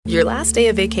Your last day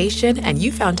of vacation and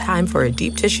you found time for a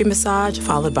deep tissue massage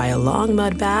followed by a long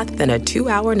mud bath, then a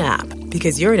 2-hour nap.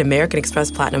 Because you're an American Express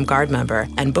Platinum Card member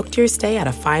and booked your stay at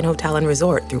a fine hotel and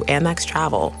resort through Amex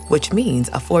Travel, which means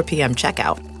a 4 p.m.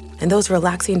 checkout. And those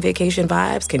relaxing vacation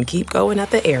vibes can keep going at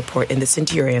the airport in the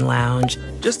Centurion Lounge.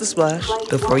 Just a splash.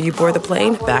 Before you board the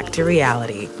plane, back to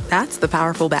reality. That's the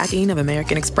powerful backing of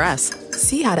American Express.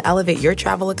 See how to elevate your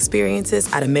travel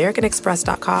experiences at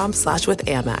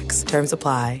americanexpress.com/withAmex. Terms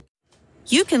apply.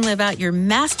 You can live out your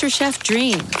MasterChef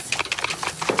dreams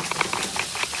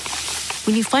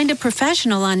when you find a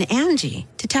professional on Angie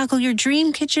to tackle your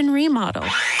dream kitchen remodel.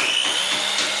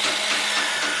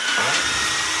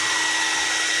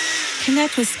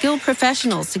 Connect with skilled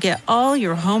professionals to get all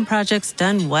your home projects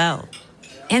done well.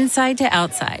 Inside to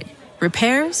outside,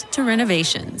 repairs to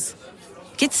renovations.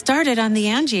 Get started on the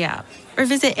Angie app or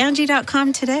visit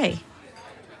Angie.com today.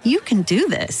 You can do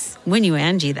this when you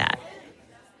Angie that.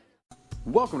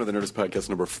 Welcome to the Nerdist Podcast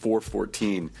number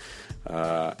 414.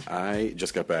 I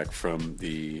just got back from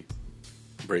the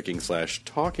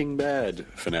Breaking/Talking Bad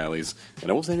finales, and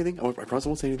I won't say anything. I promise I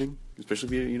won't say anything,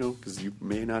 especially if you because you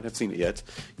may not have seen it yet.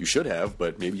 You should have,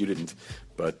 but maybe you didn't.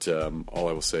 But all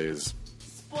I will say is...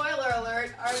 Spoiler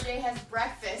alert, RJ has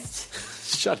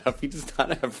breakfast. Shut up, he does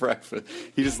not have breakfast.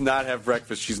 He does not have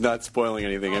breakfast. She's not spoiling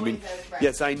anything. Always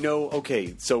yes, I know.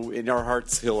 Okay, so in our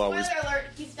hearts, he'll always... Spoiler alert,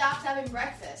 he stops having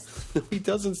breakfast. He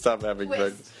doesn't stop having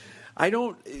breakfast. I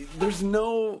don't... There's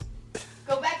no...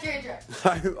 Go back to your intro.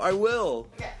 I will.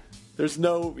 Okay. There's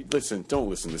no... Listen, don't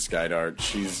listen to Skydart.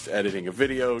 She's editing a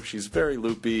video. She's very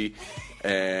loopy,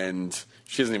 and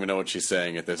she doesn't even know what she's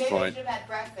saying at this point. Maybe I should have had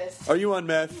breakfast. Are you on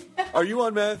meth? Are you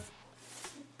on meth?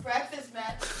 Breakfast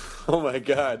meth. Oh, my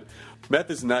God.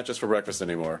 Meth is not just for breakfast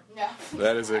anymore. No.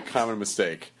 That is a common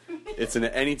mistake. It's an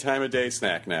any time of day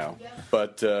snack now. Yep.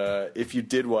 But if you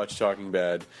did watch Talking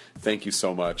Bad, thank you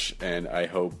so much, and I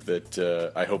hope that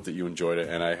you enjoyed it,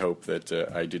 and I hope that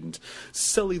I didn't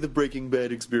sully the Breaking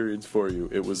Bad experience for you.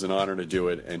 It was an honor to do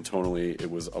it, and tonally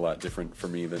it was a lot different for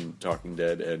me than Talking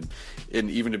Dead, and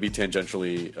even to be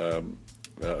tangentially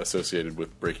associated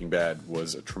with Breaking Bad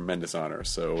was a tremendous honor.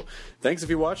 So thanks if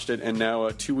you watched it, and now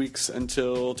 2 weeks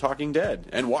until Talking Dead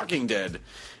and Walking Dead.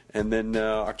 And then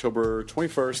October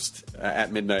 21st at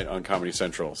midnight on Comedy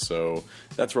Central. So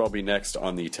that's where I'll be next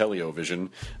on the Teleovision.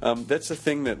 That's a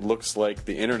thing that looks like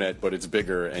the internet, but it's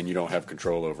bigger and you don't have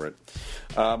control over it.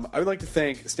 I would like to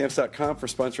thank Stamps.com for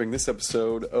sponsoring this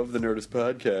episode of the Nerdist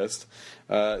Podcast.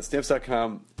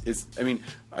 Stamps.com is,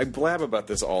 I blab about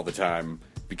this all the time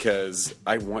because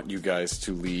I want you guys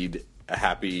to lead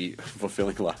happy,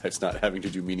 fulfilling lives, not having to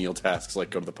do menial tasks like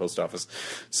go to the post office.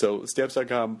 So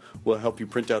Stamps.com will help you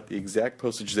print out the exact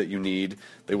postage that you need.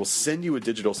 They will send you a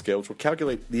digital scale, which will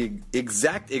calculate the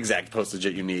exact postage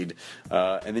that you need,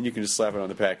 and then you can just slap it on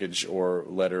the package or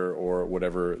letter or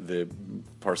whatever the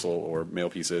parcel or mail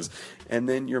piece is, and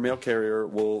then your mail carrier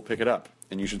will pick it up.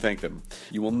 And you should thank them.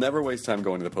 You will never waste time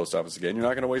going to the post office again. You're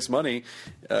not going to waste money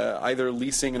either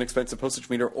leasing an expensive postage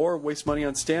meter or waste money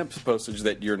on stamped postage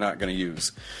that you're not going to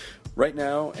use. Right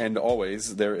now and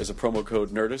always, there is a promo code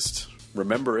NERDIST.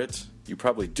 Remember it. You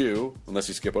probably do, unless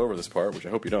you skip over this part, which I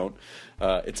hope you don't.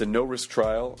 It's a no-risk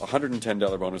trial,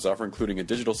 $110 bonus offer, including a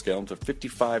digital scale, up to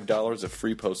 $55 of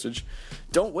free postage.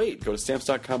 Don't wait. Go to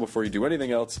Stamps.com before you do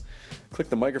anything else. Click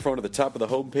the microphone at the top of the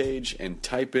homepage and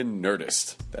type in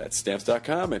NERDIST. That's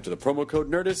Stamps.com. Enter the promo code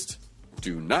NERDIST.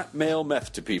 Do not mail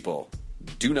meth to people.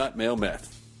 Do not mail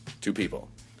meth to people.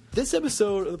 This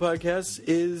episode of the podcast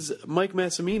is Mike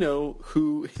Massimino,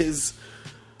 who is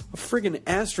a friggin'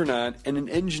 astronaut and an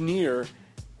engineer,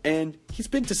 and he's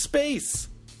been to space.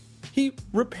 He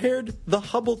repaired the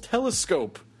Hubble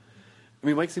telescope.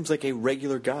 Mike seems like a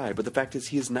regular guy, but the fact is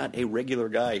he is not a regular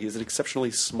guy. He is an exceptionally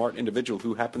smart individual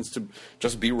who happens to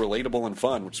just be relatable and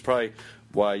fun, which is probably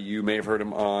why you may have heard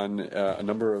him on a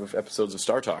number of episodes of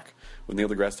Star Talk with Neil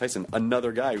deGrasse Tyson.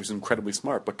 Another guy who's incredibly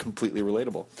smart but completely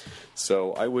relatable.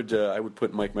 So I would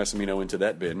put Mike Massimino into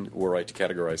that bin, were I to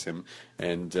categorize him.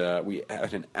 And we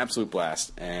had an absolute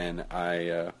blast. And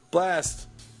I blast,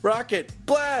 rocket,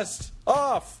 blast,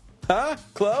 off, huh,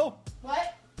 Chloe?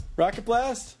 What? Rocket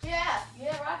blast? Yeah,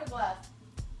 rocket blast.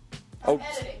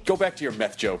 Editing. Go back to your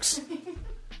meth jokes.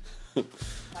 The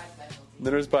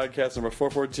Nerdist Podcast number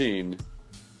 414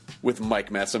 with Mike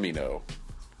Massimino.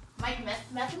 Mike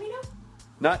Massimino?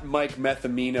 Not Mike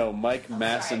Methamino, Mike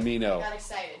Massimino. Sorry, I got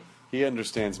excited. He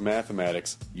understands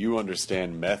mathematics. You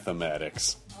understand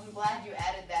mathematics. I'm glad you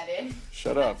added that in.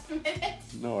 Shut up.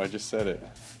 No, I just said it.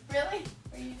 Really?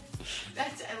 I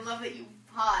love that you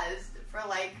paused for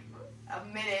like a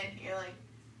minute. You're like,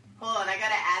 hold on, I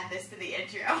gotta add this to the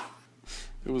intro.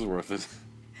 It was worth it. Is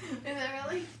it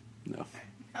really? No.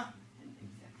 No. I didn't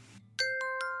think so.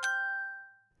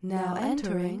 Now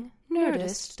entering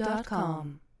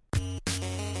Nerdist.com.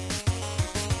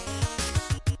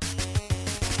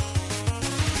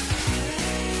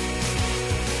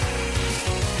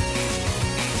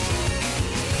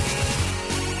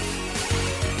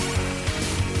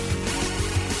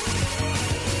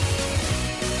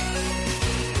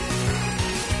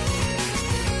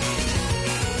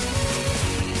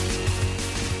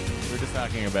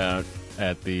 Talking about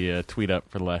at the tweet up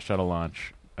for the last shuttle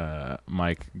launch,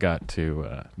 Mike got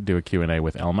to do a Q&A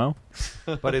with Elmo.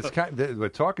 But it's we're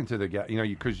talking to the guy,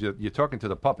 because you're talking to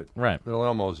the puppet. Right. Little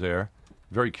Elmo's there.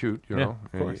 Very cute, Yeah,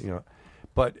 of course.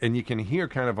 And you can hear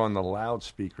kind of on the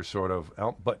loudspeaker sort of,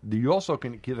 but you also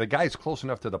can, the guy's close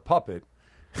enough to the puppet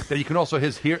that you can also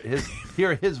hear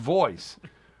his voice.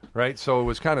 Right, so it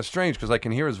was kind of strange because I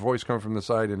can hear his voice coming from the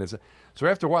side, and so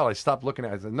after a while I stopped looking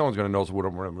at it. I said, no one's going to notice what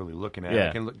I'm really looking at. Yeah.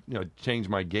 I can change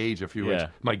my gaze a few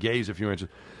inches.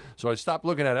 So I stopped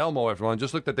looking at Elmo after a while and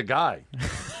just looked at the guy.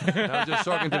 And I was just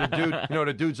talking to the dude.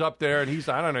 The dude's up there, and he's,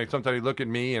 I don't know, sometimes he look at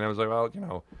me, and I was like,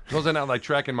 well, those are not like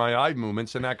tracking my eye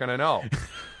movements. They're not going to know.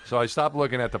 So I stopped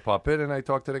looking at the puppet, and I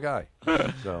talked to the guy.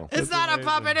 So It's not a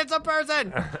puppet, it's a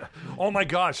person. oh my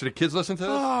gosh, should the kids listen to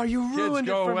this? Oh, you ruined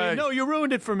it for me. No, you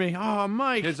ruined it for me. Oh,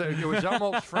 Mike. It was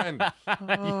Elmo's friend.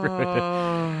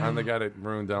 I'm the guy that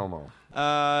ruined Elmo.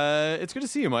 It's good to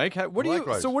see you, Mike. What do you?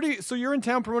 Likewise. So you're in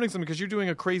town promoting something because you're doing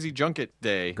a crazy junket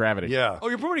day. Gravity. Yeah. Oh,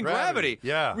 you're promoting Gravity.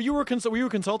 Yeah. Were you a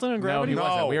consultant on No, Gravity? he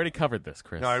wasn't. We already covered this,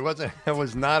 Chris. No, I wasn't. I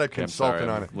was not a consultant I'm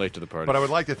on it. late to the party. But I would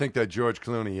like to think that George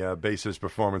Clooney based his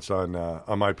performance on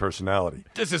my personality.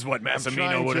 This is what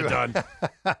Massimino would have done.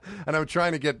 And I'm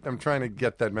trying to get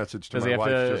that message to Does he my have wife.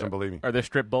 to? She doesn't believe me. Are there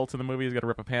strip bolts in the movie? He's got to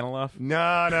rip a panel off.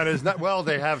 No, there's not. Well,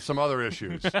 they have some other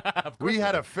issues. We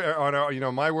had a fair on our,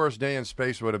 my worst day in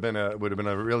space would have been a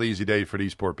real easy day for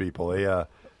these poor people.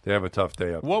 They have a tough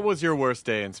day up. What was your worst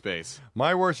day in space?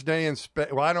 My worst day in space.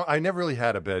 Well, I never really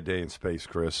had a bad day in space,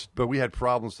 Chris. But we had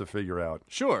problems to figure out.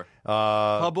 Sure.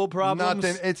 Hubble problems.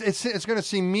 It's going to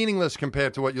seem meaningless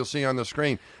compared to what you'll see on the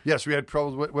screen. Yes, we had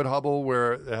troubles with Hubble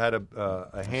where it had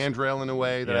a handrail in the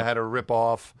way that I had to rip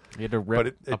off. You had to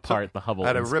rip apart the Hubble. I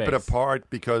had to in rip it space.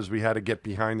 apart because we had to get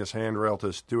behind this handrail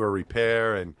to do a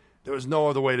repair, and there was no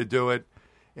other way to do it,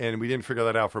 and we didn't figure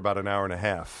that out for about an hour and a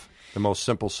half. The most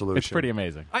simple solution. It's pretty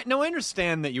amazing. I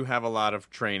understand that you have a lot of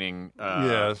training.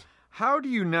 Yes. How do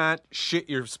you not shit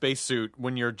your spacesuit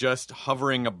when you're just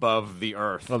hovering above the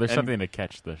Earth? Well, there's something to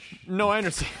catch the. No, I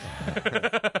understand.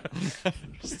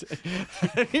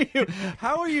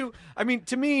 How are you? I mean,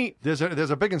 to me, there's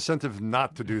a big incentive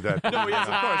not to do that. No,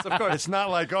 yes, of course. It's not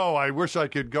like, I wish I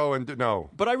could go and do, no.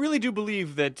 But I really do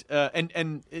believe that,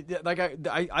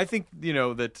 I think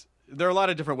that. There are a lot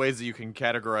of different ways that you can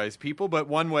categorize people, but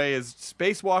one way is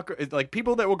spacewalker, like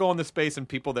people that will go into space and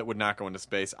people that would not go into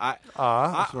space.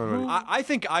 I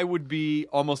think I would be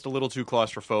almost a little too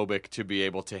claustrophobic to be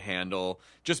able to handle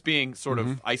just being sort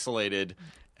of isolated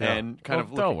and kind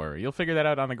of. Don't worry, you'll figure that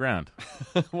out on the ground.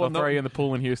 They'll throw you in the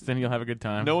pool in Houston. You'll have a good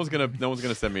time. No one's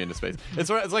gonna send me into space. It's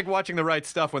like watching The Right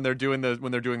Stuff when they're doing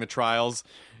the trials,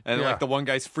 and like the one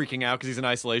guy's freaking out because he's in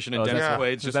isolation, and Dennis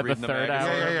Quaid's just reading the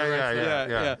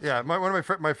magazine. Yeah. One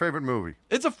of my favorite movie.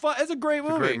 It's a great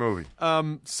movie. It's a great movie.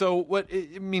 So what?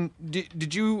 I mean,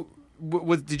 did you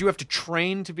have to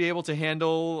train to be able to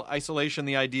handle isolation?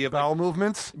 The idea of bowel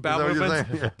movements, but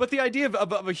the idea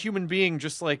of a human being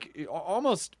just like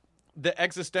almost the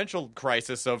existential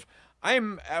crisis of I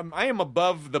am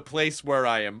above the place where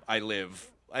I live,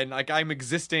 and like I'm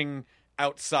existing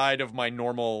outside of my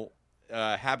normal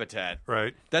habitat.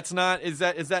 Right. That's not. Is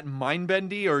that mind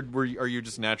bendy, or are you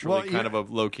just naturally kind of a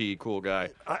low key cool guy?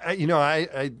 I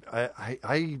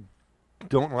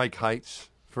don't like heights.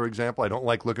 For example, I don't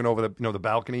like looking over the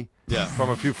balcony from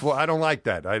a few floors. I don't like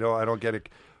that. I don't get it.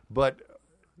 But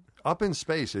up in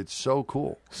space, it's so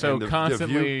cool. So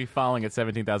constantly falling at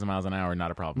 17,000 miles an hour,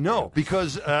 not a problem. No,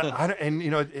 because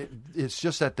it's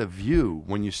just that the view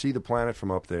when you see the planet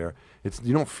from up there,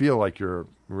 you don't feel like you're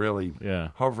really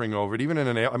hovering over it. Even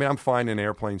in I'm fine in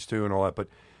airplanes too and all that,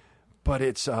 but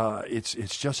it's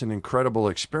just an incredible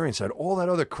experience. That all that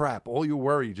other crap, all your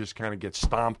worry just kind of gets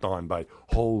stomped on by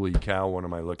holy cow, what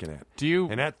am I looking at?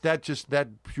 That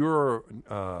pure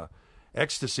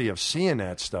ecstasy of seeing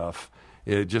that stuff.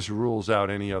 It just rules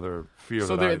out any other fear.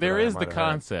 So there is the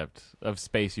concept of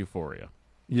space euphoria.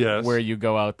 Yes, where you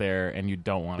go out there and you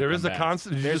don't want to. There is a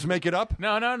concept. Did you just make it up?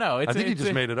 No. I think you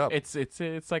just made it up. It's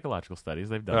psychological studies.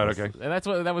 They've done. Okay. And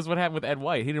that was what happened with Ed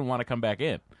White. He didn't want to come back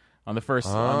in on the first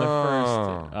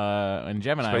in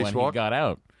Gemini when he got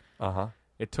out.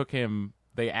 it took him.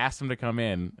 They asked him to come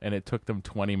in, and it took them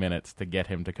 20 minutes to get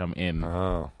him to come in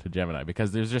to Gemini,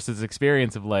 because there's just this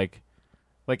experience of like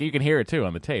you can hear it too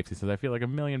on the tapes. He says, "I feel like $1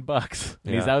 million," and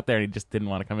he's out there, and he just didn't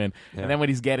want to come in. And then when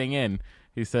he's getting in,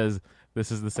 he says,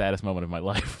 "This is the saddest moment of my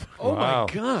life." Oh my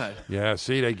God! Yeah,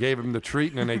 see, they gave him the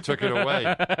treat and then they took it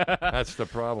away. That's the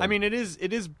problem. I mean, it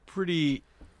is pretty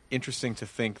interesting to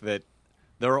think that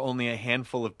there are only a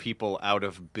handful of people out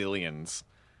of billions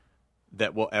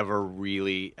that will ever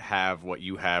really have what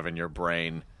you have in your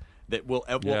brain, that will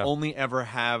only ever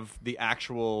have the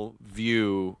actual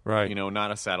view, right? You know, not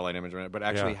a satellite image, but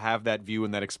actually have that view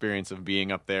and that experience of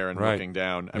being up there and looking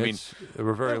down. I mean,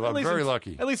 we're very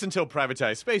lucky. At least until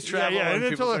privatized space travel.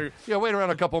 Wait around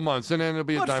a couple months and then it'll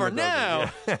be a dime for a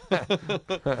dozen.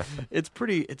 now, it's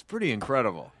pretty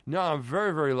incredible. No, I'm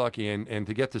very, very lucky, and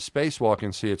to get to spacewalk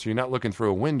and see it, so you're not looking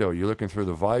through a window, you're looking through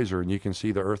the visor, and you can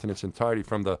see the Earth in its entirety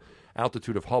from the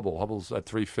altitude of Hubble. Hubble's at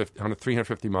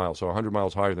 350 miles, so 100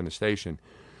 miles higher than the station.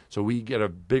 So we get a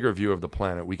bigger view of the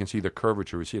planet. We can see the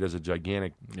curvature. We see it as a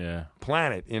gigantic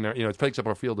planet. It takes up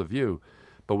our field of view,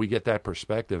 but we get that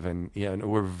perspective, and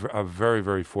we're very,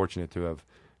 very fortunate to have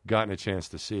gotten a chance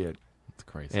to see it. It's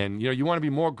crazy. And you want to be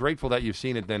more grateful that you've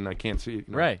seen it than I can't see it.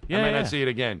 Right? Yeah. I might not see it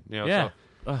again. Yeah.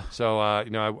 So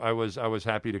I was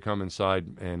happy to come inside,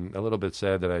 and a little bit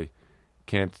sad that I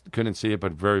couldn't see it,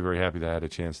 but very, very happy that I had a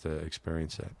chance to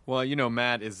experience that. Well,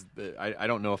 Matt is. I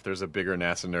don't know if there's a bigger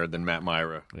NASA nerd than Matt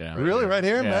Myra. Yeah, really, right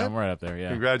here, yeah, Matt. I'm right up there.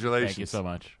 Yeah, congratulations. Thank you so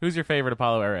much. Who's your favorite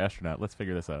Apollo era astronaut? Let's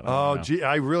figure this out.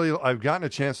 I've gotten a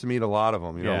chance to meet a lot of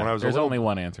them. When I was there's only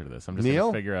one answer to this. I'm just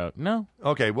going to figure out. No.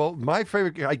 Okay. Well, my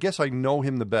favorite, I guess I know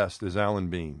him the best, is Alan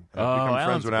Bean. I've become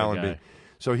friends with Alan Bean.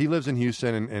 So he lives in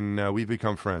Houston, and we've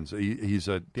become friends. He's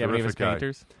a terrific guy. Do you have any of his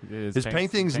painters? His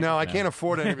paintings? No, I can't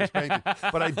afford any of his paintings.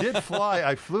 But I did fly.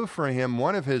 I flew for him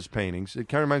one of his paintings. It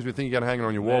kind of reminds me of the thing you got hanging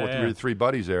on your wall with your three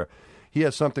buddies there. He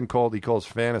has something he calls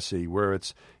Fantasy, where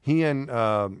it's he and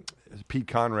Pete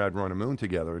Conrad were on a moon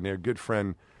together, and their good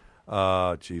friend,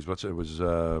 I think it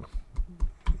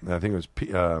was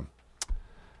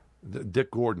Dick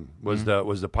Gordon was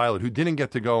the pilot who didn't get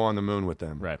to go on the moon with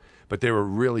them. Right. But they were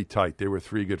really tight. They were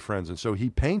three good friends. And so he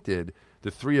painted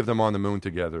the three of them on the moon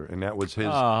together, and that was his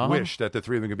wish, that the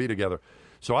three of them could be together.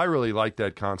 So I really liked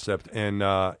that concept. And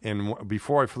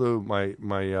before I flew my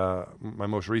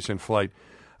most recent flight,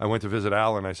 I went to visit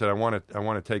Alan. I said, I want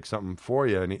to take something for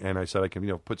you, and I said I can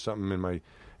put something in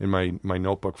my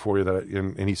notebook for you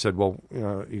and he said, well,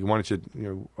 he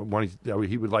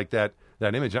would like that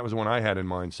image. That was the one I had in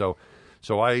mind.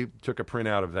 So I took a print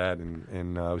out of that,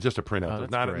 and it was just a print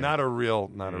out, not a real.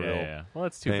 Yeah. Well,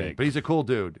 it's too big. But he's a cool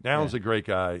dude. Alan's a great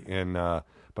guy, and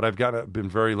but I've been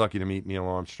very lucky to meet Neil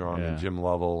Armstrong and Jim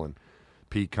Lovell and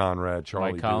Pete Conrad,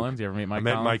 Charlie Mike Collins. Duke. You ever meet Mike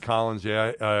Collins? I met Mike Collins.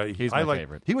 Yeah, he's my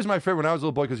favorite. He was my favorite when I was a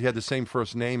little boy because he had the same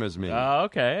first name as me. Oh,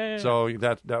 okay. So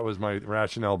that was my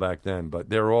rationale back then. But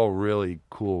they're all really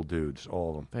cool dudes, all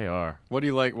of them. They are. What do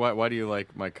you like? Why do you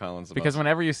like Mike Collins? Because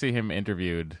whenever you see him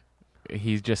interviewed,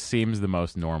 he just seems the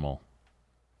most normal.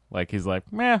 Like he's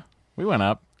like, meh, we went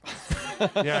up.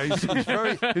 Yeah, he's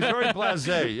very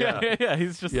blasé. Yeah, yeah.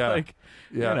 He's just like,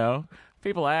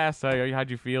 people ask, how'd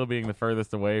you feel being the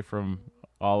furthest away from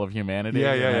all of humanity?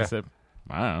 I said,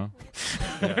 I don't know.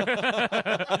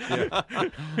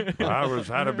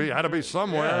 Had to be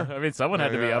somewhere. Yeah, I mean, someone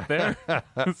had to be up there.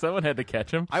 Someone had to catch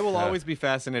him. I will always be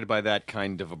fascinated by that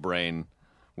kind of a brain,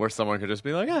 where someone could just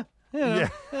be like,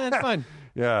 it's fine.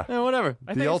 Yeah, whatever.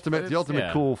 The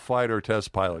ultimate cool fighter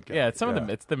test pilot guy. Yeah,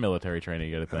 it's the military training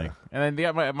you got to think. And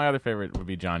then my other favorite would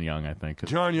be John Young. I think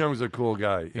John Young's a cool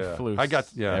guy. He flew.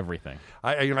 Everything.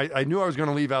 I knew I was going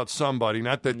to leave out somebody.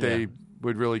 Not that they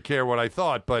would really care what I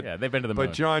thought, but they've been to the moon.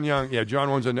 But John Young,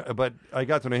 but I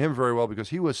got to know him very well because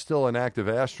he was still an active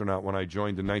astronaut when I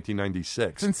joined in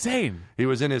 1996. It's insane. He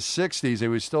was in his 60s. He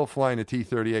was still flying a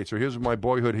T-38. So he was my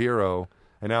boyhood hero.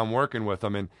 And now I'm working with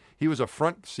him, and he was a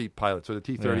front seat pilot. So the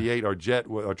T-38,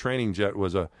 our training jet,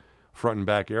 was a front and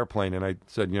back airplane. And I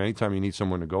said, anytime you need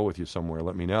someone to go with you somewhere,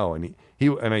 let me know. And he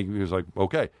was like,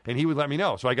 okay, and he would let me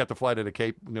know. So I got to fly to the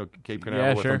Cape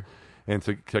Canaveral with him, and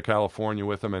to California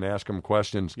with him and ask him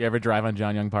questions. You ever drive on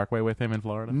John Young Parkway with him in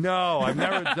Florida? No, I've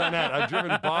never done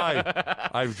that.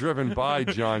 I've driven by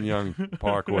John Young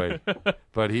Parkway,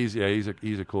 but he's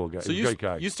a cool guy. So great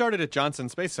guy. You started at Johnson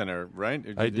Space Center, right?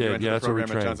 I did. Yeah, that's where we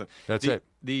trained. That's it.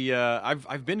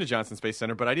 I've been to Johnson Space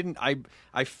Center, but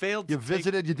I failed. You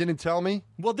visited? You didn't tell me?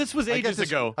 Well, this was ages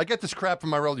ago. I get this crap from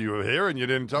my relative. You were here and you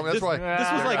didn't tell me. That's why.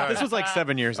 This was like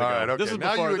 7 years ago. All right, okay. This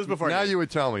was before. Now you would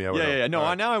tell me. Yeah. No,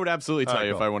 right. now I would absolutely tell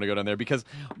you cool. if I want to go down there because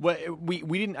we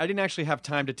didn't. I didn't actually have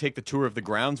time to take the tour of the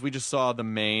grounds. We just saw the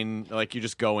main. Like you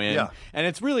just go in, and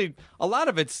it's really a lot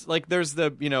of it's like there's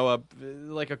the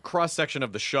like a cross section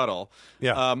of the shuttle.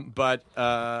 Yeah. But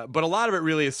a lot of it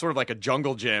really is sort of like a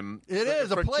jungle gym. It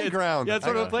is a playground. Yeah, it's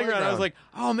sort of a playground. I was like,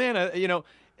 oh man,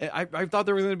 I thought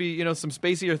there was going to be some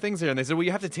spacier things there, and they said, well,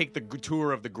 you have to take the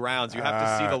tour of the grounds. You have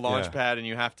to see the launch pad, and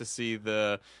you have to see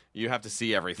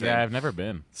everything. Yeah, I've never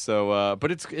been. So,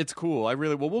 but it's cool.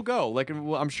 We'll go. Like,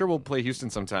 I'm sure we'll play Houston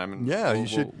sometime. And you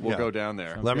should. We'll go down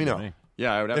there. Let me know.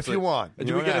 Yeah, I would if you want.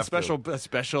 Do we get a special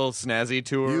snazzy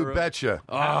tour? You betcha.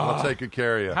 I'll take good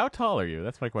care of you. How tall are you?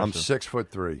 That's my question. I'm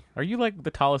 6'3". Are you like the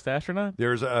tallest astronaut?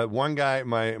 There's one guy,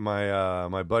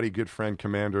 my buddy, good friend,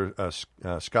 Commander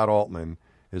Scott Altman,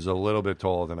 is a little bit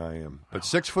taller than I am, but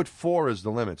 6'4" is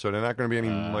the limit. So they're not going to be any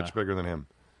much bigger than him.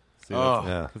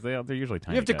 Because they're usually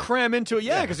tiny. You have to cram into it,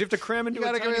 because you have to cram into it.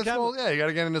 You got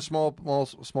to get into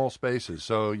small spaces.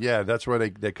 So that's where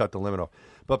they cut the limit off.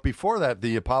 But before that,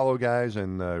 the Apollo guys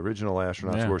and original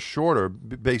astronauts were shorter,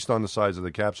 based on the size of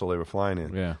the capsule they were flying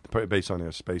in, based on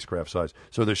their spacecraft size.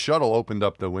 So the shuttle opened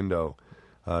up the window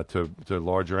to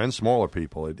larger and smaller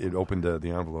people. It opened the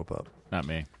envelope up. Not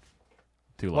me.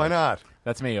 Too large. Why not?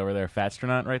 That's me over there,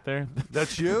 Fatstronaut right there.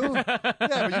 That's you? Yeah,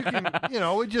 but you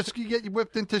can, you get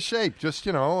whipped into shape. Just,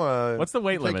 what's the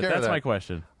weight limit? That's my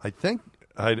question. I think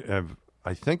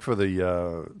for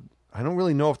the, I don't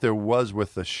really know if there was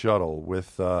with the shuttle.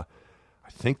 I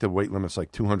think the weight limit's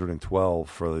like 212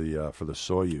 for the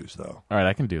Soyuz, though. All right,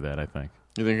 I can do that, I think.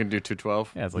 You think you can do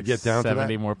 212? Yeah, it's like get down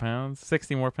 70 more pounds,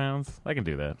 60 more pounds. I can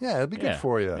do that. Yeah, it'd be good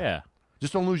for you. Yeah.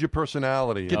 Just don't lose your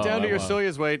personality. Get down to your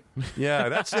Soyuz weight. Yeah,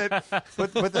 that's it.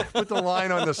 Put the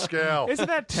line on the scale. Isn't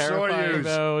that terrifying, Soyuz.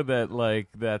 though, that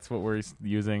that's what we're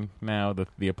using now,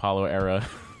 the Apollo era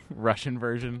Russian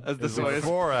version? As the Soyuz?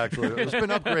 Before, actually. It's been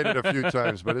upgraded a few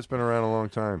times, but it's been around a long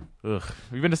time. Ugh. Have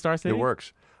you been to Star City? It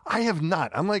works. I have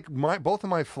not. I'm like, both of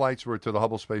my flights were to the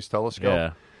Hubble Space Telescope.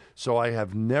 Yeah. So I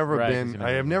have never been.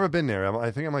 I have never been there.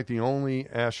 I think I'm like the only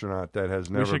astronaut that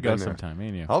has never been there. We should go sometime, me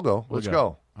and you. I'll go. Let's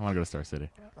go. I want to go to Star City.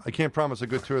 I can't promise a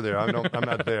good tour there. I'm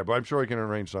not there, but I'm sure we can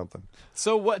arrange something.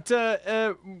 So what?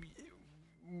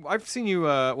 I've seen you.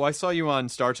 I saw you on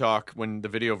Star Talk when the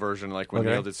video version, like when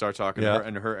Neil did Star Talk,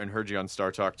 and heard you on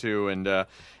Star Talk too.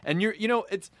 And you're,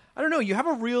 it's, I don't know. You have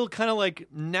a real kind of like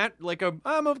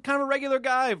I'm a kind of a regular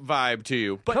guy vibe to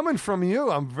you. But coming from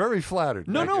you, I'm very flattered.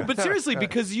 No, but seriously,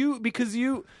 because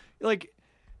you like.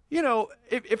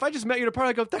 If I just met you at a party,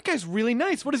 I go, that guy's really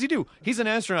nice. What does he do? He's an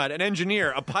astronaut, an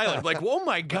engineer, a pilot. Like, oh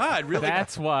my God, really?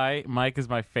 That's why Mike is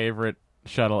my favorite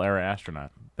shuttle era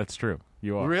astronaut. That's true.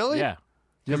 You are. Really? Yeah.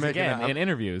 You're making again, in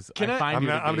interviews, I'm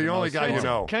the only guy you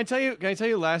know. Can I tell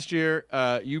you? Last year,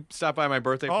 you stopped by my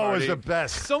birthday party. Oh, it was the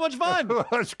best. So much fun.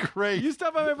 It was great. You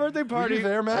stopped by my birthday party. Were you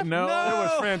there, Matt? No. It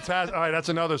was fantastic. All right, that's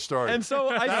another story. And so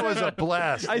that was a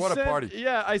blast. What a party.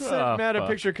 Yeah, I sent Matt a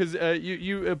picture because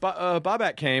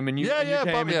Bobak came and you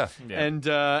came.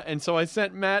 And so I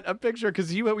sent Matt a picture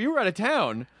because you were out of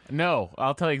town. No,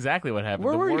 I'll tell you exactly what happened.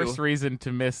 Where were you? The worst reason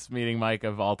to miss meeting Mike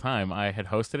of all time. I had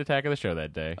hosted Attack of the Show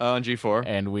that day. On G4.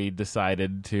 And we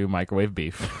decided to microwave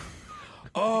beef.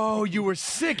 Oh, you were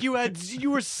sick. You had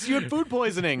food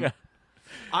poisoning. Yeah.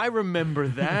 I remember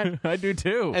that. I do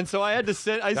too. And so I had to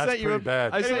send. I sent you.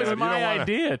 Bad. It was my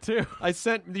idea too. I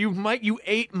sent you. You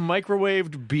ate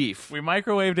microwaved beef. We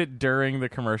microwaved it during the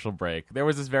commercial break. There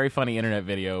was this very funny internet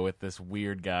video with this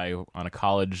weird guy on a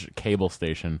college cable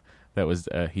station that was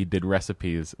he did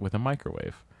recipes with a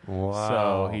microwave.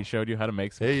 Wow. So he showed you how to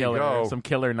make some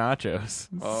killer nachos.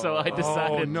 Oh. So I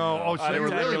decided. Oh, no. Oh, so you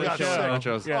really got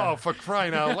nachos. Yeah. Oh, for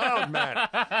crying out loud,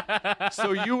 Matt.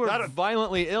 So you were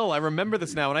violently ill. I remember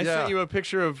this now. And I sent you a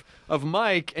picture of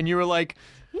Mike, and you were like,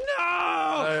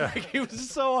 no! Like, he was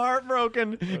so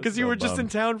heartbroken because you were just in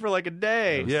town for like a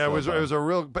day. Yeah, it was a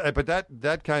real. But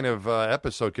that kind of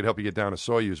episode could help you get down to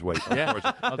Soyuz weight. Yeah,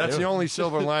 that's the only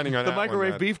silver lining on the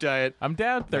microwave beef diet. I'm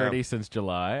down 30 since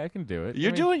July. I can do it.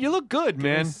 You look good,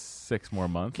 man. 6 more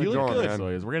months. You look good.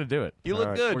 Soyuz. We're gonna do it. You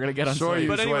look good. We're gonna get on Soyuz.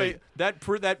 But anyway,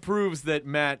 that proves that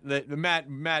Matt is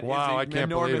an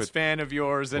enormous fan of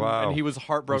yours, and he was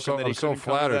heartbroken that he couldn't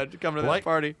come to that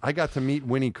party. I got to meet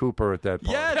Winnie Cooper at that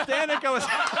party. Yes, Danica was.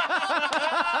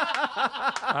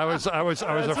 I was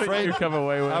afraid you come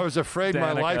away with. I was afraid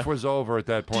my Danica. life was over at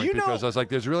that point because I was like,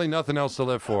 "There's really nothing else to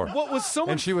live for." What was so much?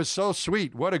 And she was so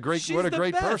sweet. What a great She's the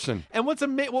best. person. And what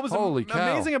was Holy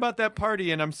cow. amazing about that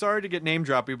party, and I'm sorry to get name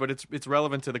droppy, but it's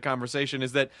relevant to the conversation,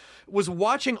 is that was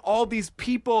watching all these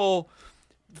people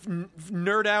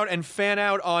nerd out and fan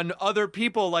out on other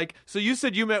people. Like, so you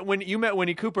said you met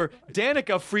Winnie Cooper.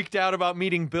 Danica freaked out about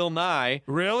meeting Bill Nye.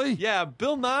 Really? Yeah,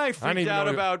 Bill Nye freaked out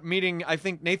about meeting, I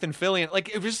think, Nathan Fillion.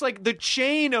 Like, it was just like the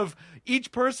chain of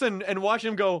each person and watching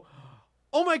him go,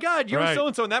 "Oh my God, you're Right. so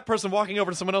and so," and that person walking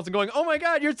over to someone else and going, "Oh my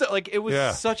God, you're so," like it was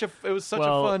such a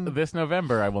fun. This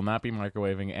November, I will not be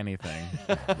microwaving anything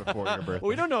before your birthday. Well,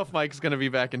 we don't know if Mike's going to be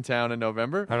back in town in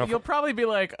November. You'll probably be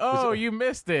like, "Oh, you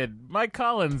missed it. Mike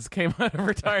Collins came out of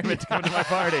retirement to come to my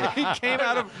party." He came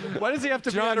out of. Why does he have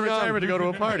to be out of retirement to go to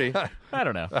a party? I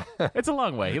don't know. It's a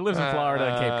long way. He lives in Florida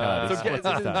and Cape Cod. He splits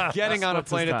his time. Getting on a Splits his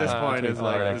plane at this time point between is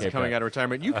Florida and like Cape coming Cod. out of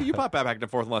retirement. You pop back and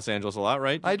forth in Los Angeles a lot,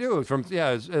 right? I do.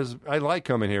 As I like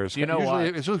coming here. It's You know usually, what?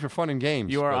 It's usually for fun and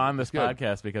games. You are but on this it's good.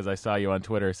 podcast because I saw you on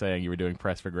Twitter saying you were doing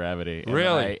Press for Gravity. And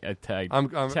Really? I I'm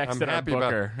texted happy our about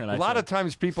booker. it. And A I lot said, of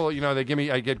times people,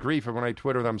 I get grief when I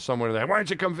Twitter them somewhere. They're like, "Why didn't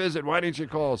you come visit? Why didn't you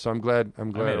call?" So I'm glad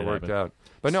made it it worked happen. out.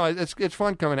 But no, it's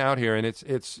fun coming out here, and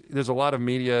there's a lot of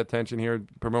media attention here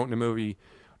promoting the movie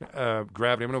Gravity.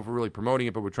 I don't know if we're really promoting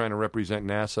it, but we're trying to represent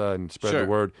NASA and spread Sure. the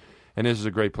word. And this is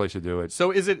a great place to do it.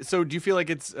 So do you feel like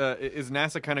is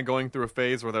NASA kind of going through a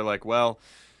phase where they're like, well,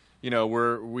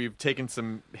 we've taken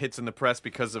some hits in the press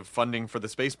because of funding for the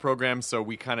space program, so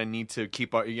we kind of need to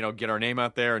keep our, get our name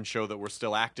out there and show that we're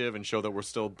still active and show that we're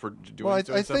still doing. Well,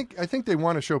 I stuff? think they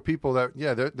want to show people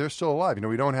that they're still alive.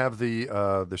 We don't have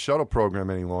the shuttle program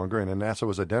any longer, and NASA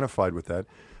was identified with that.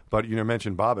 But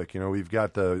mentioned Bobbitt. We've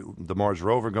got the Mars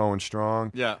rover going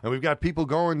strong. Yeah. And we've got people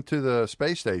going to the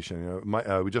space station.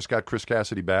 We just got Chris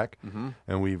Cassidy back,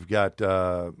 and we've got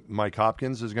Mike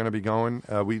Hopkins is going to be going.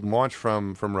 We launched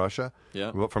from Russia,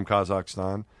 from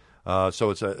Kazakhstan. So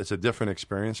it's a different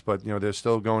experience, but they're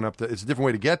still going up. It's a different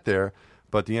way to get there.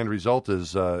 But the end result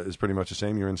is pretty much the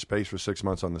same. You're in space for 6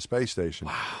 months on the space station.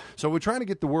 Wow. So we're trying to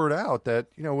get the word out that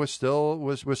we're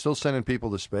still sending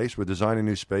people to space. We're designing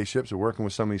new spaceships. We're working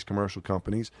with some of these commercial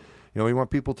companies. We want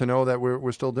people to know that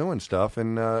we're still doing stuff,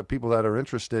 and people that are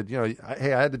interested. Hey,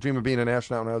 I had the dream of being an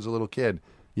astronaut when I was a little kid.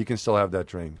 You can still have that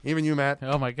dream. Even you, Matt.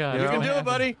 "Oh my God, You can do it,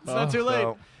 buddy. It's not too late."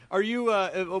 So- Are you?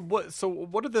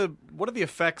 What are the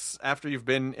effects after you've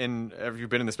been in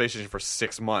the space station for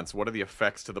 6 months? What are the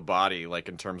effects to the body, like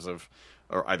in terms of,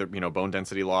 or either bone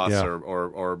density loss, Yeah.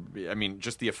 or I mean,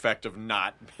 just the effect of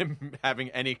not having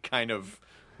any kind of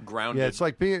grounded. Yeah, it's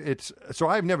like so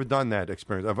I've never done that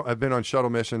experience. I've been on shuttle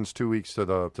missions. 2 weeks to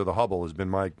the Hubble has been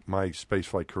my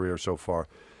spaceflight career so far.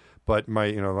 But a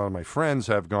lot of my friends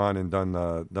have gone and done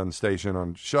the station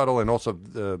on shuttle, and also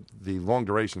the long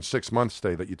duration 6 month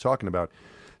stay that you're talking about.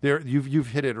 You've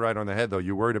hit it right on the head, though.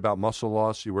 You're worried about muscle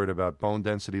loss. You're worried about bone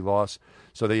density loss.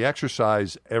 So they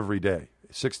exercise every day,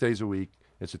 6 days a week.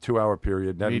 It's a 2-hour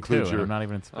period. That Me includes too, and your. I'm not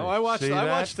even in space." Oh, I watched See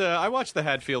I watched the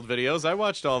Hadfield videos. I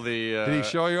watched all the. Did he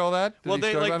show you all that? Well, Did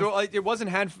he show that? it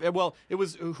wasn't Hadfield. Well, it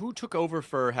was who took over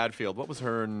for Hadfield. What was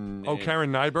her name? Oh,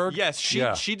 Karen Nyberg? Yes,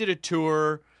 she did a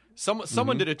tour.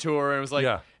 Someone did a tour, and it was like,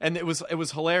 and it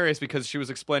was hilarious because she was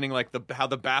explaining like how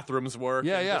the bathrooms work.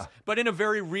 But in a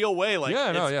very real way. Like,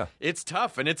 it's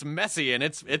tough and it's messy and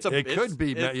it could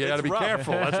be. You got to be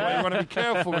careful. That's why you want to be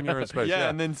careful when you're in space. Yeah,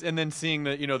 and then seeing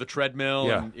the the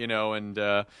treadmill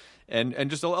and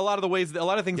just a lot of the ways, a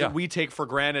lot of things that we take for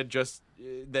granted, just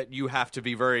that you have to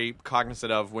be very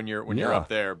cognizant of when you're up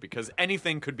there, because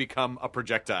anything could become a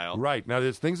projectile. Right. Now,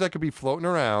 there's things that could be floating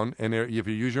around, and if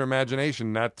you use your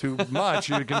imagination not too much,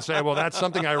 you can say, well, that's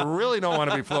something I really don't want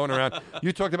to be floating around.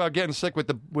 You talked about getting sick with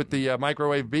the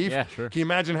microwave beef. Yeah, sure. Can you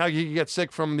imagine how you could get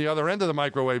sick from the other end of the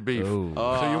microwave beef? Ooh.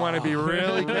 So you want to be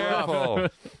really careful.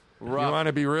 You want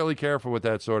to be really careful with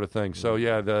that sort of thing. So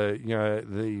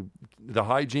the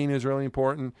hygiene is really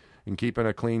important, and keeping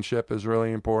a clean ship is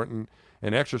really important,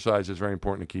 and exercise is very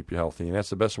important to keep you healthy. And that's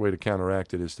the best way to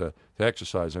counteract it, is to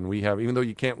exercise. And we have, even though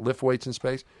you can't lift weights in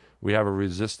space, we have a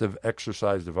resistive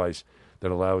exercise device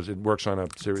that it works on a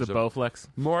series It's a of Bowflex?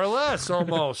 more or less,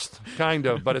 almost kind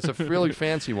of, but it's a really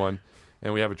fancy one.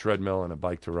 And we have a treadmill and a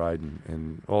bike to ride,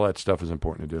 and all that stuff is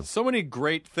important to do. So many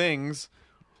great things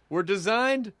were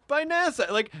designed by NASA.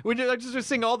 Like when you're just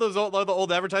seeing all the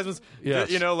old advertisements,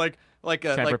 Yes. like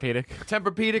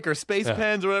Tempur-Pedic or Space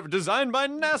Pens or whatever, designed by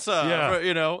NASA.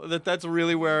 Yeah. That's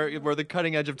really where the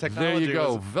cutting edge of technology. There you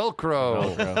go, was.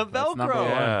 Velcro. That's number one.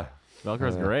 Yeah.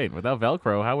 Velcro's great. Without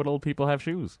Velcro, how would old people have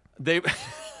shoes? They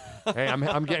Hey,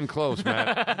 I'm getting close,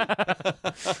 Matt.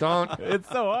 It's so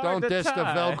hard Don't to diss the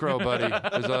tie. Velcro, buddy.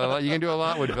 You can do a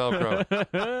lot with Velcro.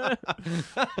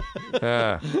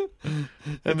 Yeah.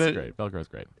 It's great. Velcro's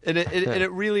great. And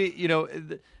it really,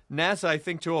 NASA, I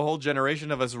think, to a whole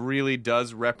generation of us, really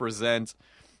does represent,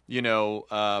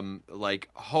 like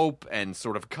hope and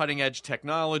sort of cutting edge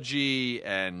technology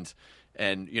and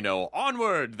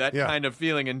onward, that kind of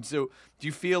feeling. And so, do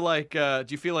you feel like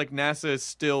NASA is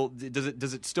still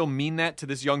does it still mean that to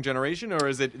this young generation, or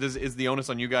is the onus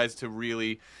on you guys to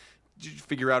really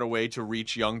figure out a way to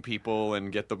reach young people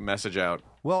and get the message out?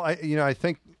 Well, I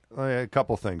think a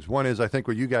couple things. One is I think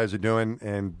what you guys are doing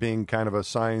and being kind of a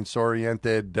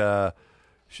science-oriented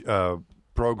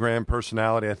program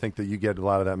personality, I think that you get a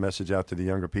lot of that message out to the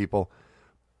younger people.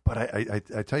 But I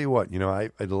tell you what,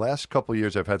 the last couple of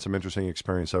years I've had some interesting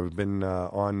experience. I've been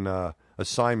on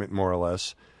assignment, more or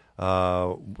less,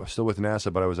 still with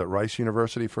NASA, but I was at Rice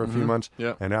University for a few months,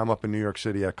 and now I'm up in New York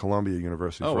City at Columbia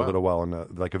University for a little while,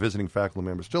 and like a visiting faculty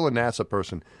member. Still a NASA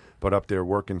person, but up there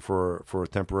working for a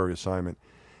temporary assignment.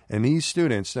 And these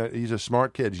students, these are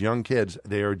smart kids, young kids,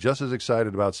 they are just as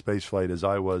excited about spaceflight as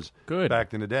I was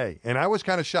back in the day. And I was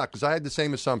kind of shocked because I had the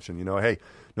same assumption, hey,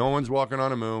 no one's walking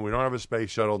on the moon. We don't have a space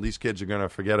shuttle. These kids are going to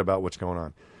forget about what's going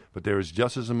on. But there is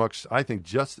just as much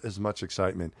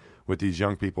excitement with these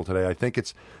young people today. I think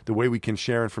it's the way we can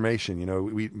share information.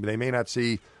 They may not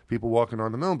see people walking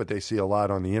on the moon, but they see a lot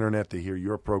on the internet. They hear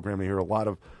your program. They hear a lot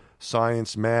of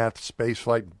science, math,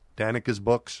 spaceflight, Danica's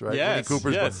books, right? Yes, Winnie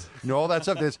Cooper's books. All that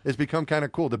stuff. It's become kind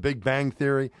of cool. The Big Bang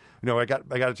Theory. I got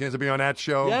a chance to be on that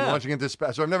show, launching into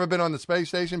space. So I've never been on the space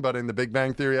station, but in the Big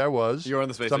Bang Theory, I was. You were on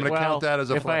the space station. So I'm going to count that as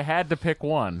a. If I had to pick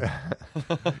one,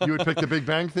 you would pick the Big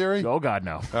Bang Theory. Oh God,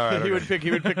 no! All right, okay.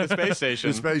 He would pick the space station.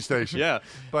 The space station. Yeah,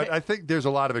 but I think there's a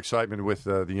lot of excitement with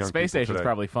the young space people station's today.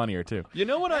 probably funnier too. You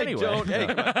know what Anyway. I don't?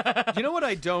 Hey, you know what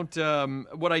I don't?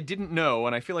 What I didn't know,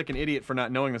 and I feel like an idiot for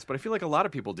not knowing this, but I feel like a lot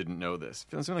of people didn't know this.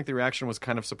 I feel like the reaction was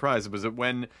kind of surprised. It was that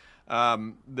when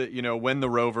when the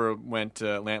rover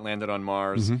landed on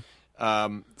Mars.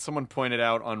 Someone pointed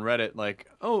out on Reddit, like,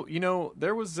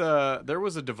 there was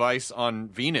a device on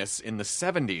Venus in the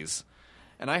 70s,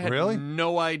 and I had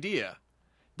no idea.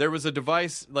 There was a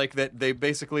device like that. They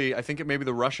basically, I think it may be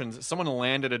the Russians. Someone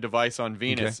landed a device on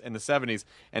Venus in the 70s,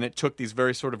 and it took these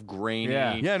very sort of grainy.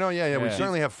 Yeah. We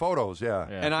certainly have photos. Yeah.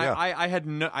 And I had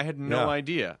no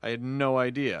idea. I had no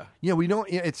idea. Yeah, we don't.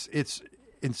 Yeah,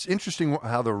 it's interesting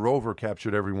how the rover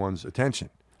captured everyone's attention.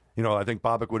 I think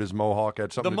Bobbitt with his mohawk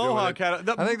had something The to do mohawk with it.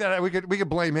 had. I think that we could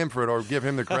blame him for it or give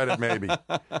him the credit maybe.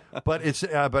 But it's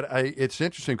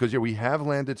interesting because we have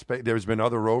landed space. There's been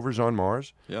other rovers on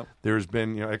Mars. Yep. There's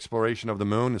been exploration of the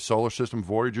moon, the solar system.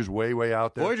 Voyager's way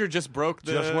out there. Voyager just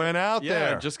went out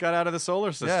there. Just got out of the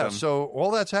solar system. Yeah. So all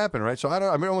that's happened, right? So I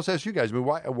almost ask you guys.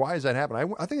 Why has that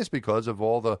happened? I think it's because of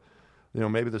all the.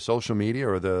 Maybe the social media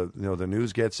or the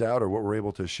news gets out or what we're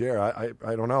able to share.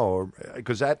 I don't know,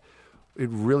 because that. It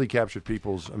really captured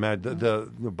people's imagine. The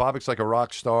Bobbitt's like a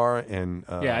rock star, and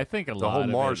I think the whole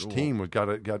Mars team got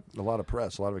a lot of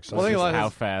press, a lot of excitement. Well, how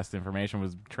fast information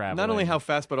was traveling. Not only how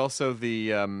fast, but also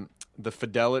the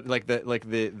fidelity, like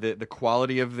the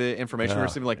quality of the information we're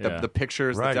receiving, like the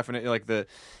pictures, the definite, like the.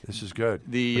 This is good.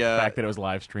 The fact that it was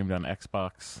live streamed on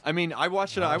Xbox. I mean, I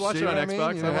watched it. I watched it on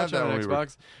Xbox. I watched it on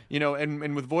Xbox.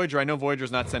 And with Voyager, I know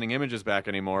Voyager's not sending images back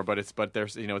anymore, but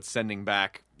there's it's sending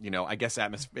back. I guess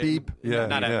atmospheric. Beep. Yeah,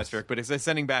 not atmospheric, but it's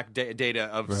sending back data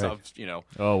of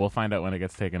Oh, we'll find out when it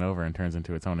gets taken over and turns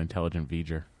into its own intelligent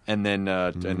V'ger. And then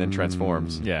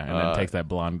transforms. Yeah, and then takes that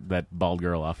bald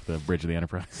girl off the bridge of the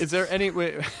Enterprise. Is there any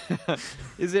way?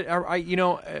 Is it?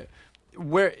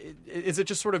 Where is it?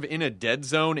 Just sort of in a dead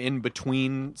zone in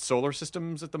between solar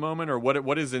systems at the moment, or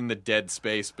what is in the dead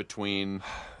space between?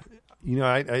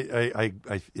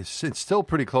 It's still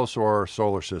pretty close to our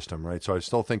solar system, right? So I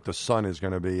still think the sun is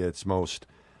going to be its most,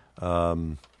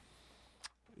 the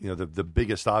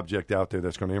biggest object out there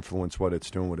that's going to influence what it's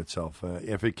doing with itself.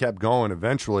 If it kept going,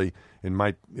 eventually it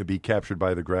might be captured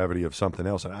by the gravity of something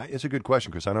else. And it's a good question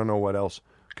because I don't know what else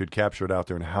could capture it out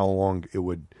there and how long it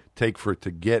would take for it to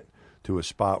get to a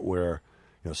spot where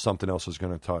something else is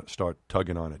going to start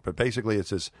tugging on it. But basically,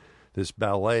 it's this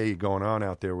ballet going on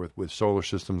out there with solar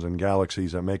systems and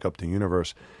galaxies that make up the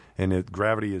universe, and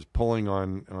gravity is pulling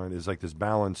on is like this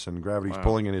balance, and gravity's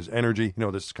pulling in his energy.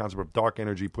 This concept of dark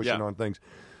energy pushing on things.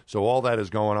 So all that is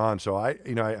going on. So I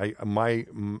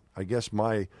guess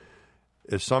my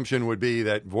assumption would be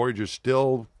that Voyager's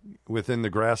still within the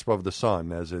grasp of the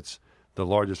sun, as it's the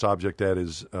largest object that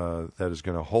is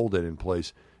going to hold it in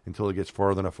place. until it gets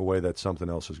farther enough away that something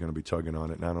else is going to be tugging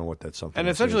on it. And I don't know what that something. And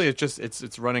else essentially, is.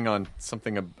 it's running on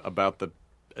something about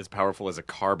as powerful as a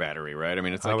car battery, right? I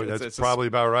mean, it's like that's probably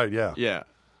about right. Yeah. Yeah.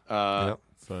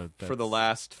 So for the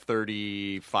last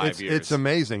 35 years. It's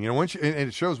amazing. And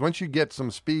it shows once you get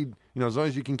some speed, as long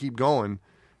as you can keep going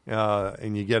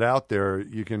and you get out there,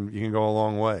 you can go a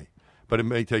long way. But it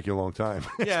may take you a long time.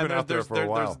 It's been out there for a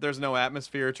while. There's no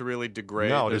atmosphere to really degrade.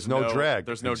 No, there's no drag.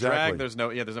 There's no Exactly. drag. There's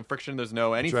no friction. There's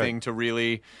no anything to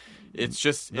really. It's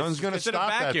just nothing's going to it's in stop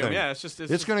a vacuum. that thing.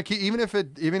 Yeah, it's going to keep even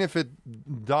if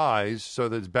it dies, so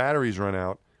that its batteries run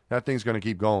out. That thing's going to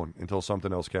keep going until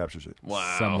something else captures it.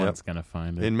 Wow. Someone's going to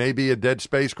find it. It may be a dead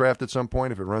spacecraft at some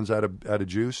point if it runs out of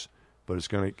juice. But it's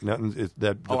going to nothing.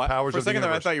 The powers for a of the second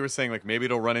there, I universe. thought you were saying like maybe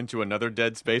it'll run into another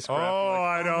dead spacecraft. Oh,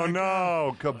 I don't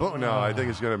know. Kaboom! No, I think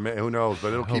it's going to. Who knows?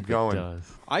 But it'll keep going.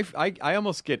 I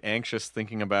almost get anxious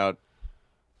thinking about.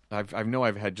 I know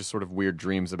I've had just sort of weird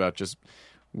dreams about just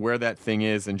where that thing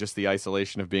is and just the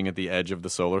isolation of being at the edge of the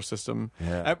solar system.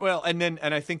 Yeah.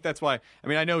 And I think that's why. I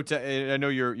mean, I know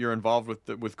you're involved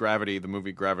with Gravity, the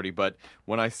movie Gravity. But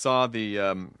when I saw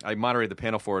I moderated the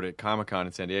panel for it at Comic-Con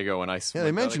in San Diego, and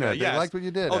they mentioned that. Yes. They liked what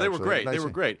you did. Oh, they were actually. great. Nice. They were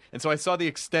great. And so I saw the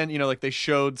extent. Like they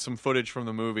showed some footage from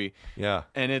the movie. Yeah.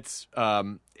 And it's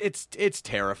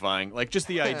terrifying. Like just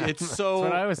the idea. It's so.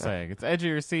 That's what I was saying. It's edge of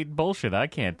your seat bullshit. I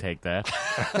can't take that.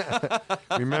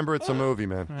 Remember, it's a movie,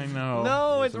 man. I know.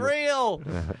 No, it's real.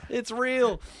 It's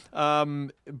real.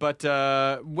 But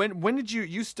when did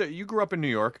you grew up in New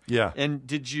York? Yeah. And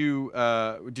did you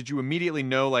immediately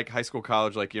know like high school,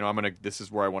 college, like this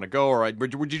is where I want to go, or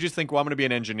would you just think, well, I'm going to be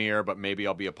an engineer, but maybe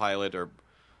I'll be a pilot, or?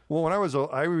 Well, when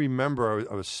I remember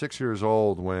I was 6 years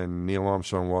old when Neil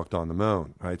Armstrong walked on the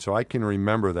moon, right? So I can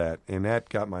remember that, and that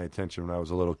got my attention when I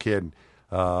was a little kid.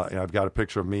 And I've got a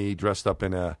picture of me dressed up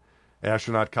in a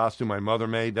astronaut costume my mother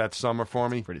made that summer for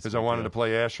me because I wanted to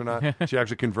play astronaut. She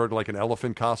actually converted like an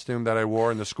elephant costume that I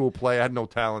wore in the school play. I had no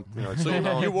talent.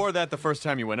 So you wore that the first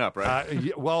time you went up,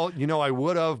 right? Well, I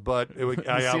would have, but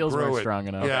I seals outgrew weren't it. strong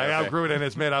enough. Yeah, I outgrew it, and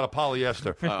it's made out of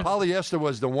polyester. Polyester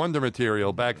was the wonder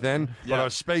material back then, but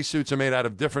our spacesuits are made out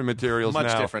of different materials Much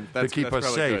now different. to keep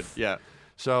us safe. Good. Yeah.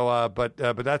 So, but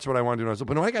that's what I wanted to know.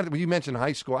 But when you mentioned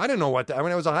high school, I didn't know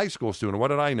I was a high school student. What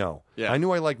did I know? Yeah. I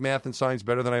knew I liked math and science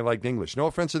better than I liked English. No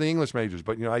offense to the English majors,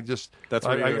 but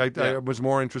I was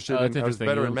more interested. I was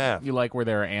better in math. You like where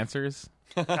there are answers?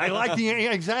 I like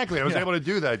exactly. I was able to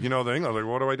do that. The English. Like,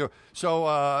 what do I do? So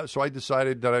I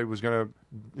decided that I was going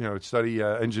to study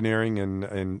engineering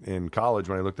in college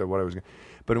when I looked at what I was going.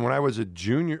 But when I was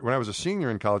a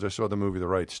senior in college, I saw the movie The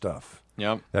Right Stuff.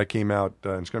 Yeah, that came out.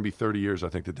 It's going to be 30 years, I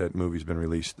think, that movie's been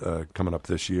released coming up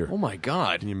this year. Oh my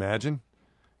God! Can you imagine?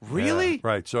 Really? Yeah,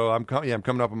 right. So I'm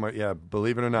coming up on my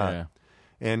believe it or not. Yeah.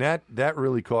 And that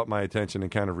really caught my attention and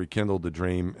kind of rekindled the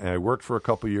dream. And I worked for a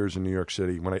couple of years in New York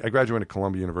City. When I graduated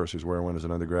Columbia University, is where I went as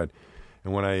an undergrad.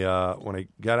 And when I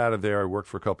got out of there, I worked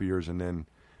for a couple of years, and then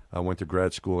I went to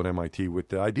grad school at MIT with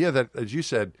the idea that, as you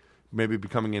said, maybe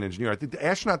becoming an engineer. I think the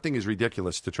astronaut thing is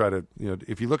ridiculous to try to,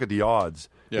 if you look at the odds,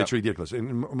 it's ridiculous.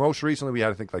 And most recently, we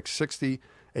had, I think, like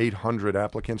 6,800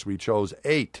 applicants. We chose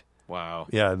 8. Wow.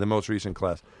 Yeah, the most recent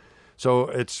class. So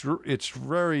it's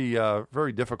very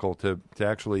very difficult to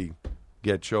actually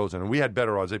get chosen. And we had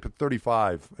better odds. They put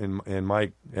 35 in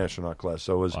my astronaut class,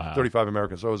 so it was 35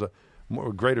 Americans. So it was a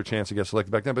greater chance to get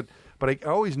selected back then. But I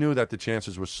always knew that the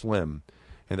chances were slim,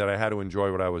 and that I had to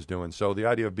enjoy what I was doing. So the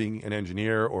idea of being an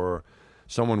engineer or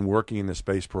someone working in the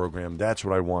space program, that's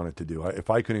what I wanted to do. If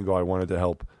I couldn't go, I wanted to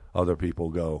help other people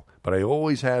go. But I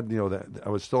always had, I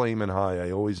was still aiming high.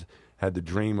 I always had the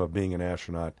dream of being an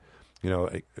astronaut. When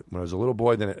I was a little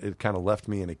boy, then it kind of left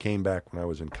me, and it came back when I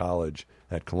was in college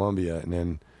at Columbia, and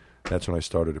then that's when I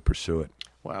started to pursue it.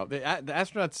 Wow. The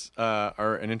astronauts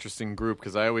are an interesting group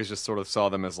because I always just sort of saw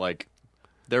them as like,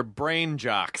 they're brain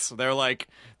jocks.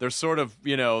 They're sort of,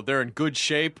 they're in good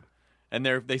shape, and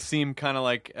they seem kind of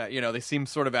like, they seem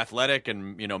sort of athletic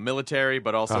and, military,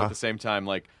 but also at the same time,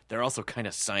 like, they're also kind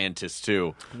of scientists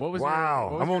too. I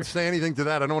won't say anything to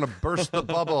that. I don't want to burst the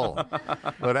bubble.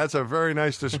 But that's a very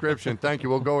nice description. Thank you.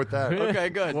 We'll go with that. Okay,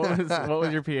 good. What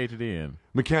was your PhD in?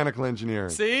 Mechanical engineering.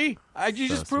 See? You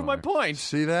just proved my point.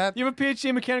 See that? You have a PhD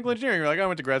in mechanical engineering. You're like, I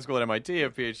went to grad school at MIT. I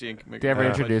have a PhD in mechanical engineering. Do you ever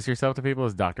introduce yourself to people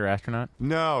as Dr. Astronaut?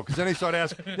 No, because then they start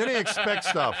asking. Then they expect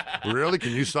stuff. Really?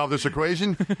 Can you solve this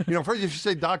equation? First if you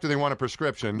say doctor, they want a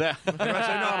prescription. I say, no,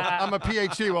 I'm a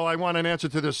PhD. Well, I want an answer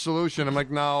to this solution. I'm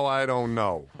like, no, I don't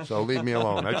know. So leave me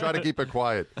alone. I try to keep it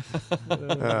quiet.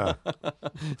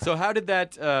 So how did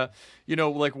that,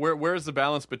 where's the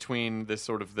balance between this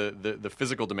sort of the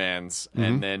physical demands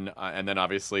and then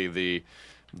obviously the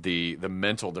the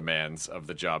mental demands of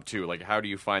the job too. Like, how do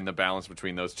you find the balance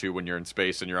between those two when you're in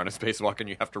space and you're on a spacewalk and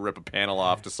you have to rip a panel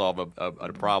off to solve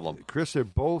a problem? Chris,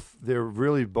 they're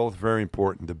really both very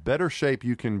important. The better shape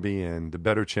you can be in, the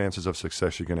better chances of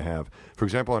success you're going to have. For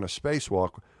example, on a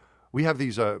spacewalk, we have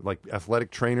these like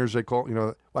athletic trainers. They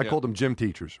call I called them gym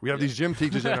teachers. We have these gym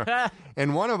teachers in our,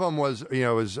 and one of them was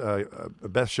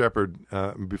Beth Shepard.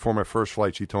 Before my first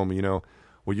flight, she told me,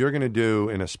 what you're going to do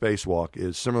in a spacewalk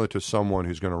is similar to someone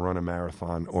who's going to run a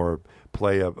marathon or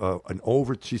play an